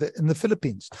experimented with it in the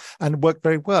Philippines and worked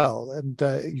very well. And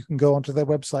you can go onto their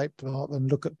website and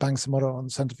look at Bangsamoro on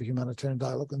the Center for Humanitarian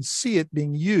Dialogue and see it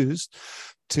being used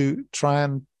to try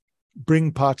and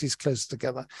bring parties closer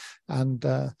together. And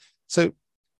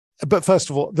but first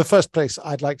of all, the first place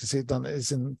I'd like to see it done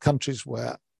is in countries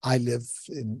where I live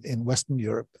in Western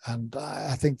Europe. And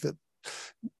I think that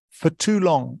for too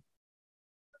long,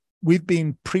 we've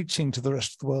been preaching to the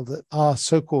rest of the world that our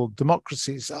so-called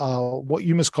democracies are what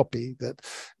you must copy, that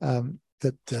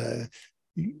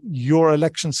your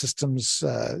election systems,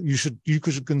 you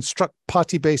could construct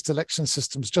party-based election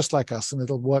systems just like us, and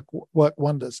it'll work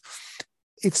wonders.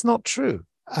 It's not true.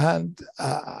 And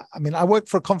I worked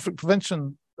for a conflict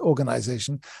prevention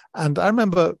organization, and I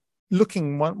remember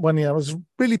looking one year, I was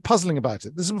really puzzling about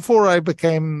it. This is before I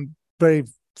became very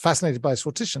fascinated by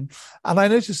sortition, and I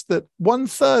noticed that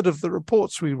 1/3 of the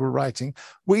reports we were writing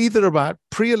were either about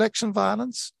pre-election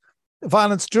violence,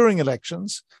 violence during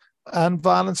elections, and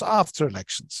violence after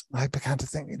elections. And I began to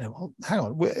think, well, hang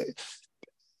on,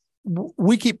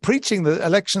 we keep preaching that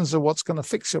elections are what's going to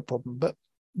fix your problem, but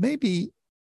maybe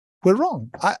we're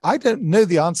wrong. I don't know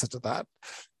the answer to that,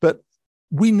 but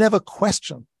we never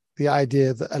question the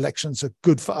idea that elections are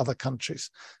good for other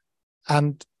countries.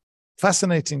 And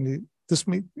fascinatingly, this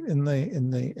in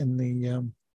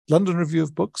the London Review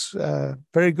of Books, a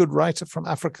very good writer from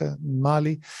Africa,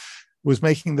 Mali, was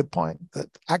making the point that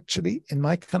actually in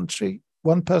my country,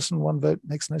 one person, one vote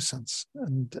makes no sense.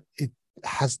 And it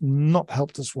has not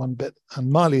helped us one bit.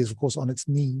 And Mali is, of course, on its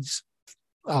knees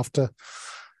after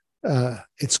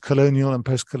its colonial and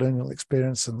post-colonial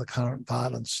experience and the current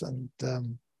violence. And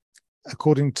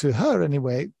according to her,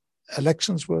 anyway,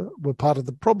 elections were part of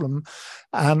the problem.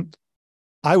 And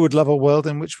I would love a world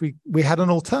in which we had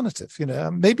an alternative.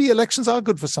 Maybe elections are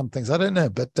good for some things. I don't know,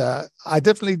 but I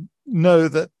definitely know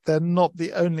that they're not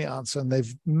the only answer, and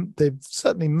they've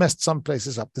certainly messed some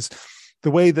places up.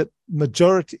 The way that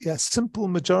a simple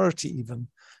majority even,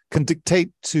 can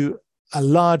dictate to a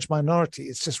large minority,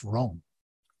 it's just wrong.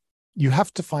 You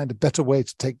have to find a better way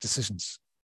to take decisions.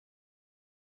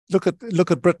 Look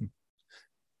at Britain.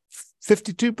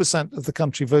 52% of the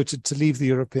country voted to leave the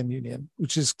European Union,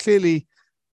 which is clearly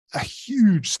a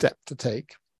huge step to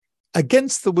take,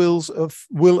 against the will of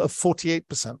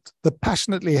 48%, the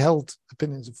passionately held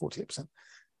opinions of 48%.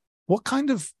 What kind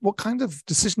of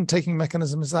decision-taking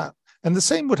mechanism is that? And the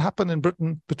same would happen in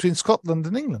Britain between Scotland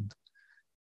and England.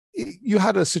 You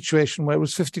had a situation where it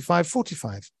was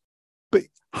 55-45. But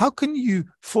how can you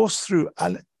force through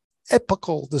an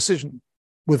epical decision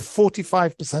with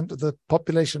 45% of the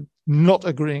population not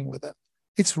agreeing with it?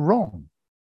 It's wrong.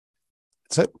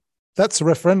 So that's a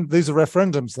referendum. These are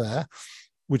referendums there,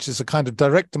 which is a kind of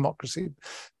direct democracy.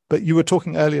 But you were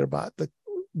talking earlier about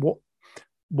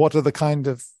what are the kind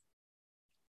of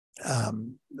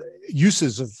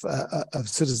uses of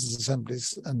citizens'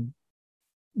 assemblies, and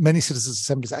many citizens'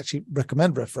 assemblies actually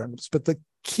recommend referendums. But the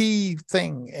key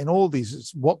thing in all these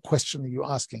is, what question are you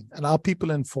asking, and are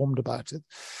people informed about it?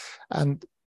 And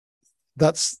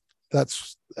that's at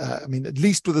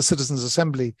least with a citizens'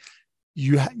 assembly,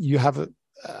 you have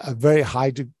a very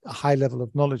high level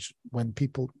of knowledge when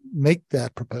people make their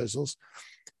proposals.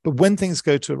 But when things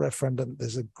go to a referendum,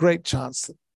 there's a great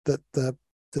chance that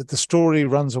the story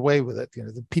runs away with it.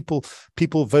 The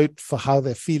people vote for how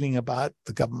they're feeling about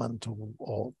the government,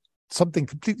 or something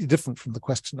completely different from the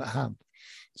question at hand.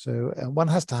 So one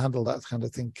has to handle that kind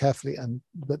of thing carefully.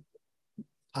 But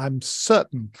I'm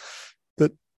certain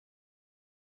that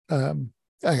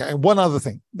one other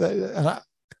thing,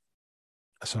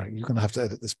 sorry, you're going to have to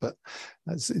edit this, but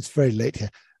it's very late here.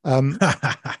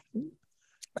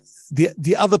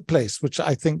 The other place which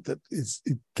I think that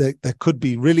there could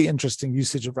be really interesting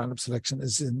usage of random selection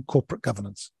is in corporate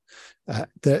governance.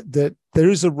 There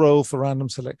is a role for random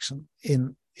selection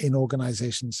in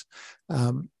organizations,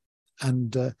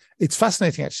 and it's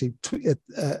fascinating actually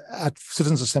at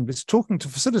citizens' assemblies, talking to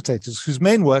facilitators whose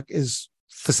main work is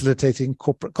facilitating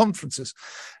corporate conferences,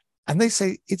 and they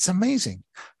say it's amazing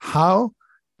how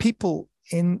people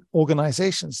in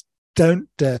organizations don't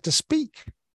dare to speak,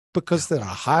 because there are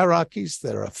hierarchies,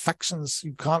 there are factions.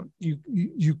 You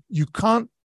can't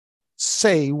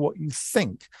say what you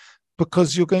think,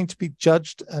 because you're going to be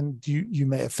judged, and you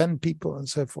may offend people and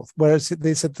so forth. Whereas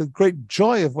they said the great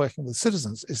joy of working with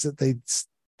citizens is that they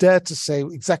dare to say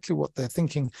exactly what they're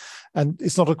thinking, and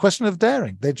it's not a question of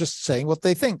daring. They're just saying what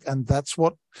they think, and that's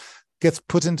what gets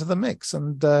put into the mix.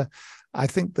 And I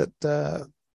think that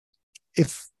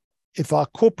if our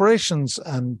corporations,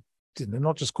 and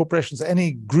not just corporations,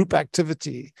 any group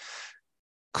activity,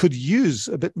 could use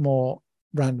a bit more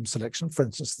random selection, for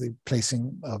instance, the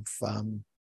placing of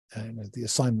the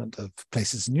assignment of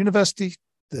places in university,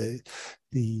 is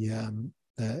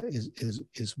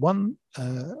one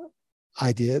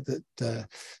idea that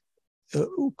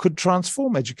could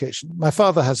transform education. My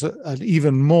father has an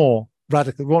even more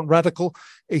radical.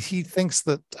 He thinks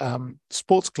that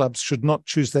sports clubs should not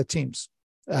choose their teams,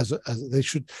 as they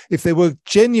should. If they were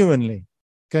genuinely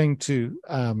going to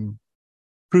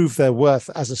prove their worth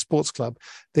as a sports club,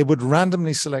 they would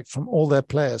randomly select from all their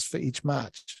players for each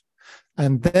match.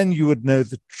 And then you would know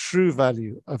the true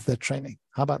value of their training.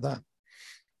 How about that?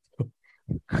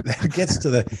 That gets to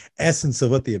the essence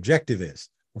of what the objective is,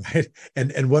 right?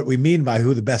 And what we mean by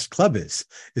who the best club is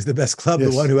the best club the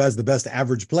one who has the best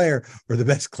average player, or the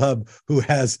best club who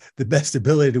has the best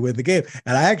ability to win the game?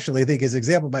 And I actually think his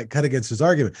example might cut against his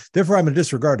argument. Therefore, I'm going to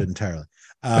disregard it entirely.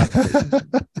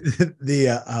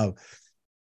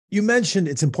 You mentioned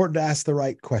it's important to ask the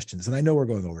right questions, and I know we're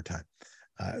going over time,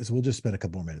 so we'll just spend a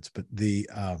couple more minutes. But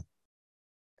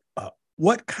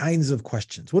what kinds of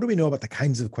questions? What do we know about the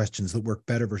kinds of questions that work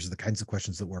better versus the kinds of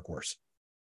questions that work worse?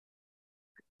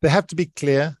 They have to be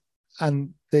clear,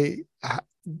 and it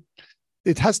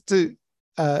has to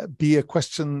be a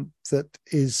question that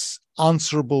is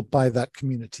answerable by that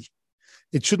community.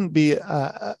 It shouldn't be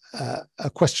a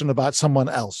question about someone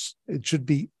else. It should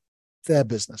be their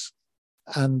business.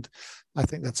 And I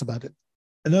think that's about it.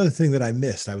 Another thing that I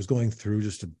missed, I was going through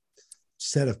just a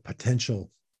set of potential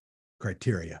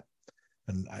criteria.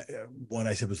 And one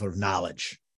I said was sort of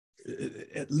knowledge,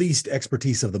 at least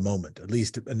expertise of the moment, at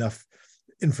least enough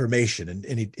information. And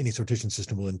any sortition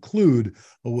system will include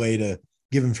a way to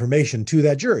give information to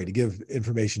that jury, to give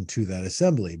information to that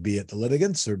assembly, be it the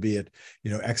litigants or be it,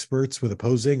 experts with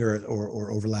opposing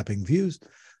or overlapping views.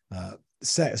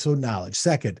 So knowledge.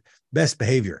 Second, best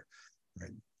behavior.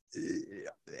 Right.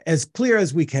 As clear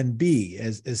as we can be,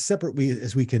 as separate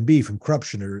as we can be from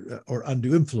corruption or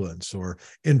undue influence or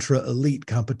intra-elite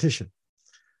competition.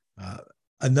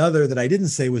 Another that I didn't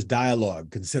say was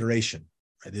dialogue, consideration,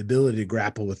 right? The ability to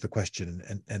grapple with the question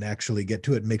and actually get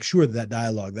to it and make sure that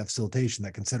dialogue, that facilitation,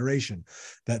 that consideration,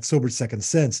 that sober second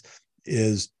sense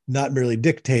is not merely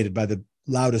dictated by the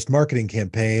loudest marketing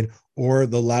campaign or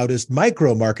the loudest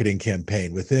micro-marketing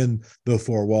campaign within the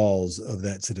four walls of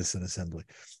that citizen assembly.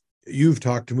 You've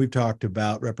talked and we've talked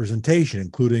about representation,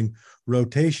 including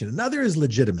rotation. Another is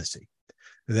legitimacy,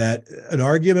 that an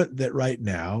argument that right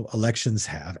now elections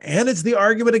have, and it's the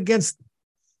argument against,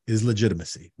 is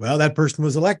legitimacy. Well, that person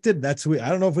was elected. I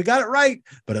don't know if we got it right,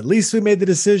 but at least we made the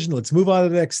decision. Let's move on to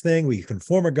the next thing. We can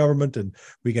form a government and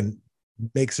we can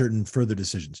make certain further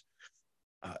decisions.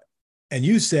 And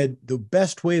you said the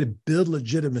best way to build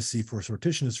legitimacy for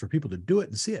sortition is for people to do it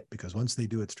and see it, because once they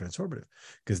do, it's transformative,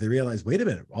 because they realize, wait a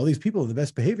minute, all these people in the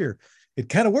best behavior, it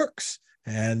kind of works.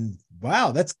 And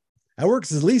wow, that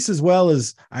works at least as well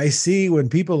as I see when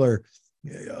people are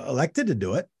elected to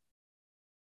do it.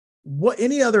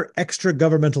 Any other extra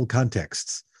governmental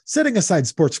contexts, setting aside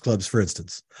sports clubs, for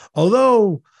instance,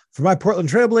 although for my Portland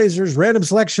Trailblazers, random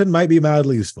selection might be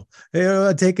mildly useful.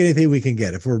 Take anything we can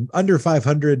get. If we're under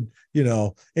 500,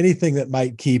 anything that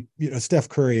might keep, Steph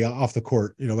Curry off the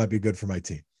court, might be good for my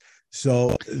team.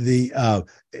 So any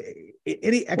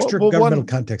extra governmental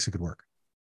context that could work.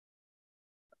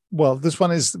 Well, this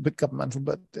one is a bit governmental,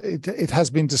 but it has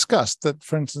been discussed that,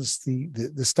 for instance, the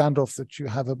standoff that you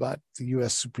have about the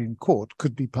US Supreme Court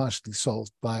could be partially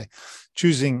solved by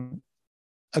choosing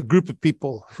a group of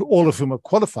people all of whom are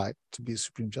qualified to be a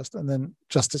Supreme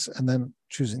Justice, and then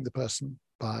choosing the person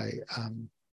by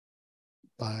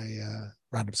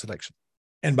random selection.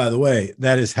 And by the way,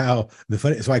 that is how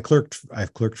so I've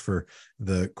clerked for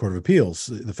the Court of Appeals,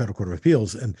 the Federal Court of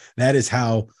Appeals, and that is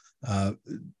how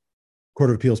Court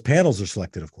of Appeals panels are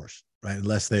selected, of course, right?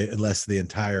 Unless the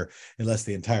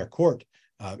entire court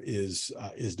is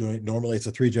doing, normally it's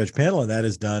a 3-judge panel, and that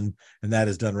is done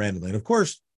randomly. And of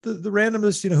course, the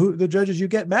randomness, who the judges you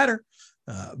get matter,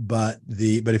 but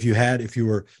if you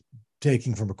were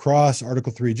taking from across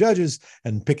Article 3 judges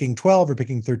and picking 12 or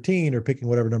picking 13 or picking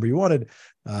whatever number you wanted,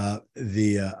 that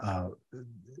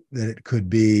it could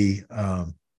be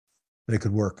that it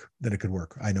could work.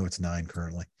 I know it's 9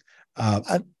 currently.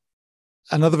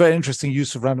 Another very interesting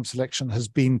use of random selection has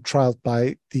been trialed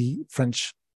by the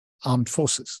French armed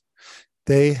forces.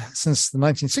 They, since the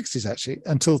 1960s, actually,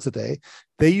 until today,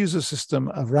 they use a system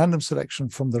of random selection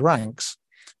from the ranks,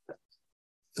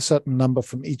 a certain number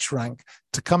from each rank,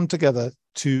 to come together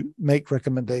to make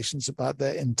recommendations about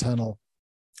their internal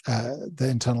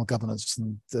governance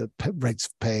and the rates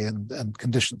of pay and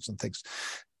conditions and things.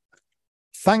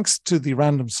 Thanks to the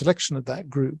random selection of that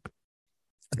group,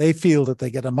 they feel that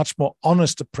they get a much more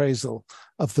honest appraisal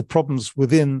of the problems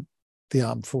within the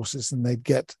armed forces than they'd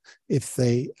get if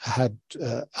they had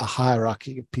a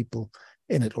hierarchy of people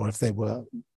in it, or if they were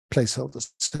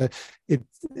placeholders. So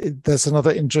there's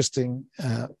another interesting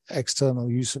external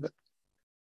use of it.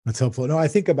 That's helpful. No, I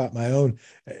think about my own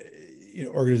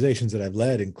organizations that I've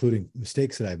led, including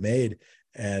mistakes that I've made,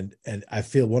 and I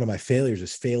feel one of my failures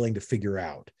is failing to figure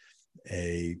out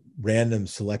a random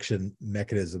selection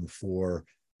mechanism for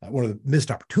one of the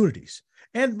missed opportunities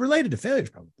and related to failures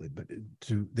probably, but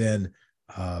to then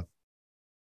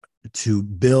to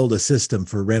build a system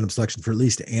for random selection for at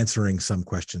least answering some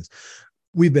questions.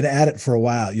 We've been at it for a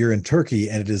while. You're in Turkey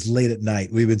and it is late at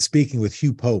night. We've been speaking with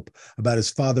Hugh Pope about his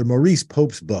father, Maurice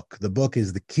Pope's book. The book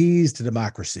is The Keys to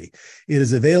Democracy. It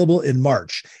is available in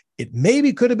March. It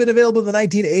maybe could have been available in the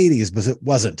 1980s, but it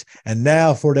wasn't. And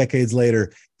now, 4 decades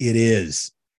later, it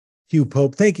is. Hugh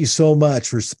Pope, thank you so much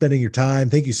for spending your time.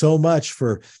 Thank you so much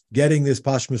for getting this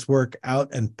posthumous work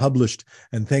out and published.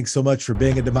 And thanks so much for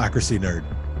being a democracy nerd.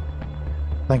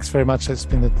 Thanks very much. It's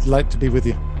been a delight to be with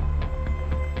you.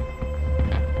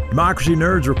 Democracy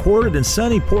Nerds recorded in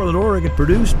sunny Portland, Oregon,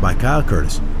 produced by Kyle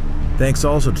Curtis. Thanks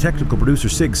also to technical producer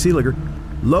Sig Seeliger.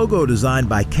 Logo designed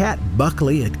by Kat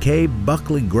Buckley at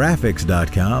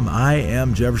kbuckleygraphics.com. I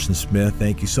am Jefferson Smith.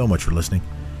 Thank you so much for listening.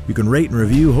 You can rate and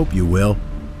review, hope you will,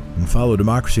 and follow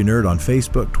Democracy Nerd on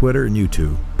Facebook, Twitter, and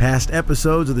YouTube. Past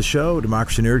episodes of the show,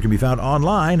 Democracy Nerd, can be found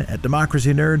online at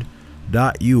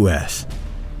democracynerd.us.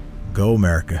 Go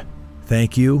America.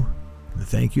 Thank you, and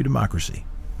thank you, democracy.